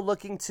Alonso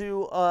looking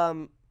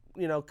to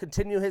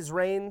continue his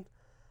reign.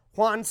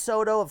 Juan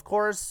Soto, of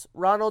course,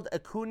 Ronald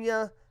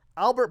Acuna,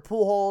 Albert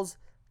Pujols,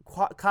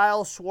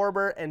 Kyle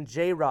Schwarber, and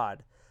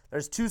J-Rod.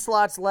 There's 2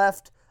 slots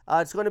left.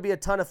 It's going to be a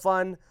ton of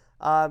fun.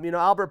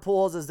 Albert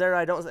Pujols is there.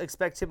 I don't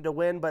expect him to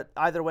win, but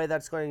either way,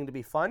 that's going to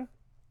be fun.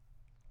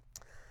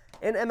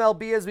 In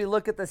MLB, as we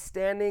look at the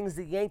standings,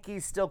 the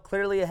Yankees still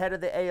clearly ahead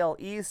of the AL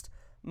East.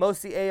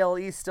 Most of the AL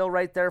East still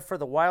right there for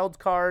the wild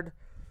card.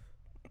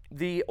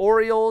 The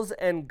Orioles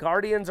and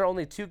Guardians are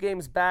only 2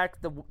 games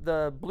back.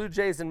 The Blue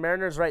Jays and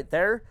Mariners right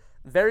there.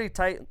 Very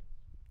tight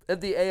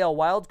at the AL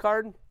wild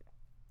card.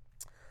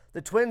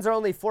 The Twins are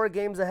only 4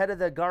 games ahead of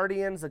the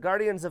Guardians. The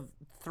Guardians have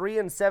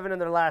 3-7 in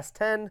their last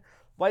 10.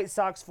 White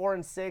Sox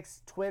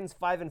 4-6. Twins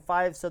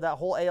 5-5. So that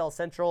whole AL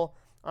Central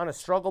on a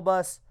struggle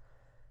bus.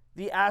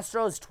 The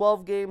Astros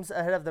 12 games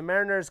ahead of the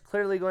Mariners,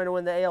 clearly going to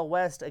win the AL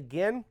West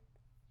again.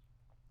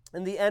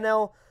 In the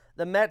NL,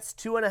 the Mets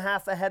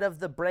 2.5 ahead of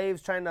the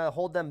Braves, trying to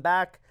hold them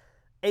back.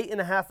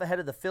 8.5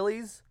 ahead of the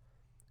Phillies.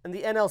 In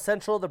the NL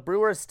Central, the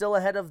Brewers still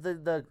ahead of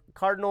the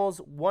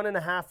Cardinals,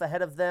 1.5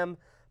 ahead of them.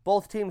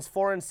 Both teams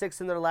 4-6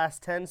 in their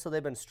last 10, so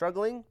they've been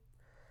struggling.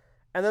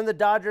 And then the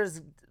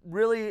Dodgers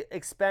really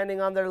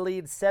expanding on their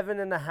lead,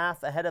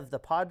 7.5 ahead of the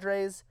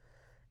Padres.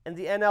 In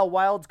the NL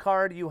wild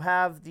card, you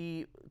have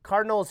the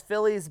Cardinals,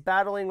 Phillies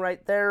battling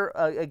right there,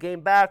 a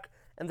game back,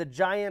 and the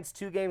Giants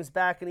 2 games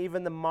back, and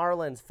even the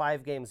Marlins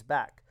 5 games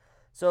back.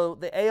 So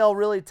the AL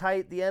really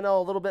tight, the NL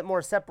a little bit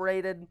more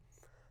separated.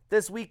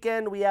 This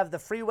weekend, we have the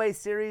Freeway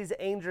Series,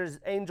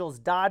 Angels,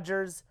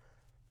 Dodgers.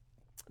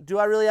 Do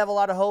I really have a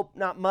lot of hope?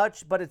 Not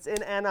much, but it's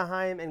in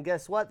Anaheim, and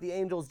guess what? The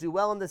Angels do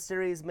well in this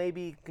series,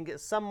 maybe can get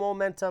some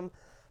momentum.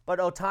 But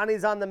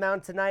Ohtani's on the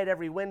mound tonight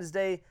every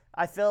Wednesday.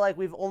 I feel like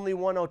we've only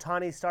won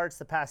Ohtani starts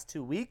the past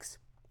 2 weeks.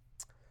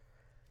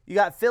 You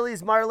got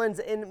Phillies, Marlins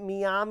in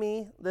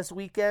Miami this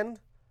weekend.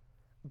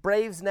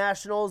 Braves,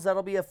 Nationals,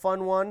 that'll be a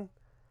fun one.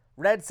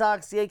 Red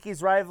Sox,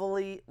 Yankees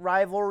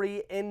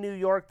rivalry in New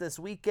York this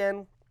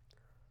weekend.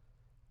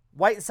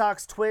 White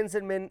Sox, Twins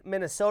in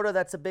Minnesota,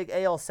 that's a big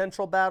AL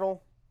Central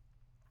battle.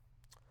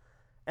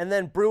 And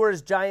then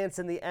Brewers, Giants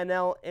in the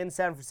NL in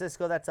San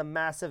Francisco. That's a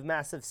massive,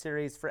 massive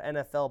series for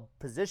NFL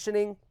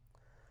positioning.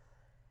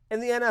 In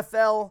the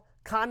NFL,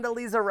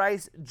 Condoleezza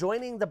Rice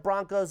joining the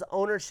Broncos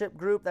ownership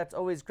group. That's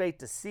always great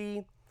to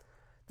see.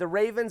 The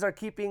Ravens are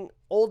keeping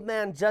old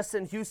man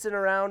Justin Houston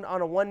around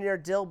on a 1-year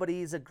deal, but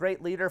he's a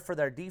great leader for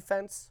their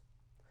defense.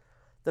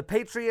 The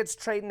Patriots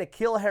trading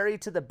N'Keal Harry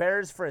to the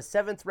Bears for a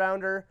 7th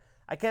rounder.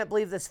 I can't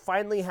believe this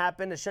finally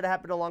happened. It should have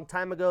happened a long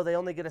time ago. They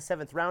only get a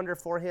 7th rounder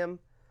for him.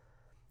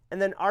 And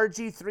then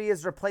RG3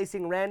 is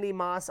replacing Randy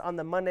Moss on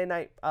the Monday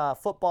Night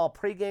Football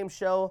pregame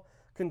show.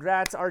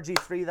 Congrats,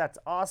 RG3. That's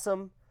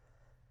awesome.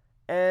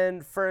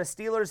 And for a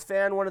Steelers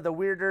fan, one of the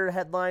weirder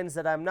headlines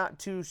that I'm not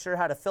too sure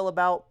how to feel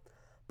about,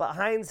 but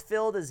Heinz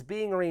Field is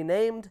being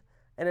renamed,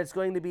 and it's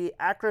going to be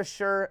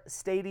Acrisure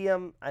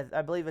Stadium.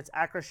 I believe it's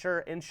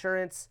Acrisure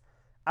Insurance.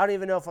 I don't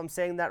even know if I'm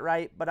saying that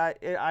right, but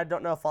I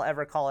don't know if I'll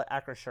ever call it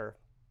Acrisure.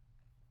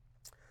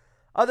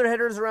 Other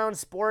hitters around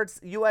sports,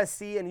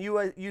 USC and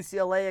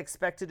UCLA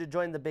expected to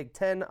join the Big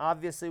Ten.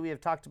 Obviously, we have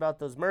talked about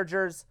those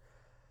mergers.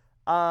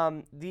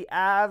 The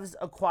Avs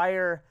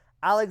acquire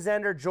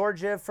Alexander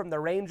Georgiev from the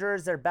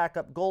Rangers, their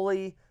backup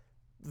goalie.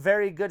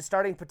 Very good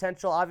starting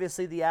potential.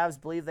 Obviously, the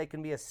Avs believe they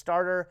can be a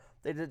starter.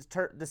 They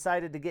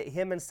decided to get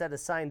him instead of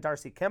sign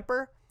Darcy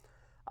Kemper.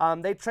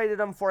 They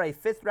traded him for a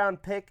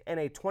 5th-round pick and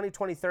a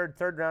 2023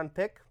 third-round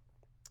pick.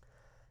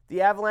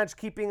 The Avalanche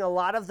keeping a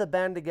lot of the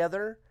band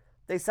together.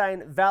 They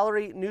signed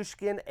Valerie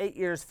Nushkin, 8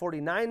 years,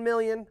 $49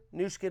 million.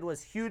 Nushkin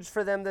was huge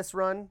for them this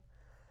run.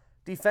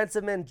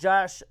 Defenseman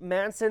Josh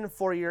Manson,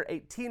 4-year,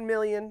 $18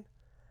 million.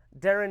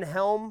 Darren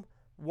Helm,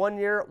 1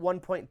 year,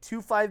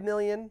 $1.25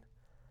 million.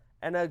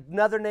 And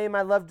another name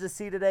I love to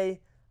see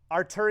today,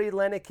 Arturi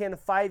Lenikin,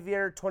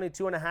 5-year,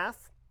 $22.5 million.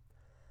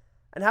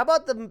 And how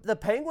about the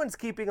Penguins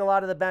keeping a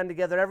lot of the band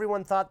together?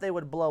 Everyone thought they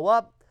would blow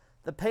up.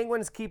 The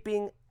Penguins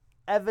keeping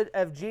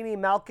Evgeny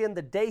Malkin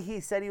the day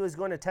he said he was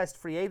going to test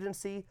free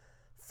agency.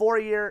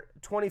 4-year,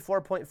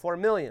 $24.4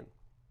 million.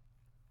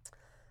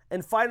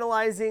 And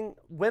finalizing,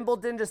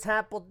 Wimbledon just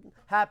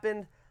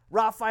happened.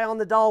 Rafael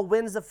Nadal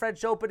wins the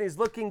French Open. He's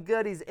looking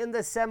good. He's in the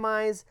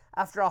semis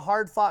after a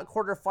hard-fought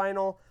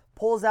quarterfinal.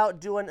 Pulls out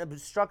doing an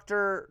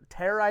abductor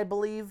tear, I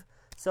believe.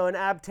 So an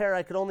ab tear,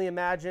 I could only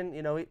imagine.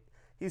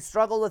 He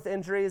struggled with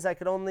injuries. I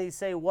could only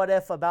say what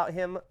if about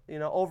him,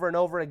 over and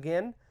over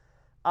again.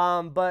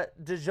 But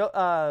the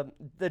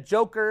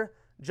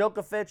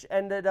Djokovic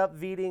ended up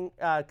beating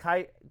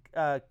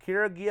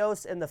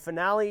Kyrgios in the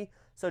finale.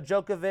 So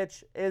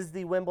Djokovic is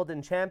the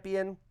Wimbledon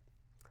champion.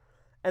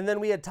 And then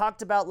we had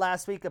talked about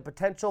last week a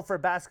potential for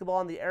basketball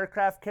on the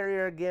aircraft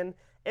carrier again.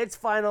 It's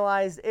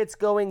finalized. It's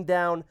going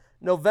down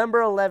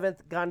November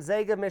 11th,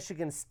 Gonzaga,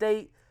 Michigan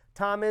State.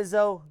 Tom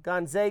Izzo,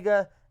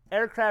 Gonzaga,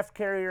 aircraft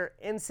carrier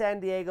in San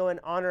Diego in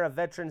honor of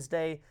Veterans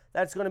Day.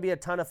 That's going to be a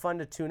ton of fun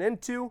to tune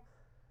into.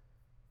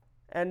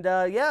 And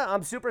yeah,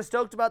 I'm super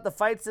stoked about the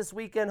fights this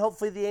weekend.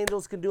 Hopefully the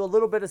Angels can do a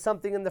little bit of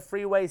something in the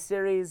Freeway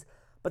Series.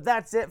 But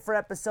that's it for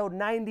episode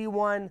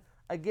 91.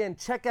 Again,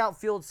 check out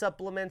Fueled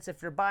Supplements.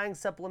 If you're buying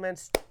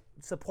supplements,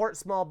 support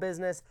small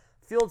business.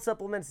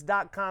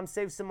 FueledSupplements.com.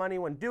 Save some money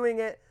when doing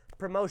it.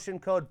 Promotion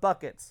code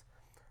BUCKETS.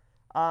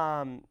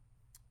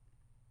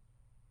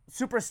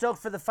 Super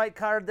stoked for the fight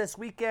card this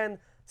weekend.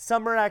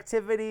 Summer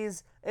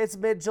activities. It's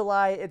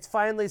mid-July. It's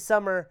finally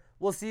summer.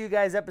 We'll see you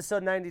guys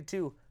episode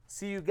 92.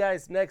 See you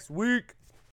guys next week.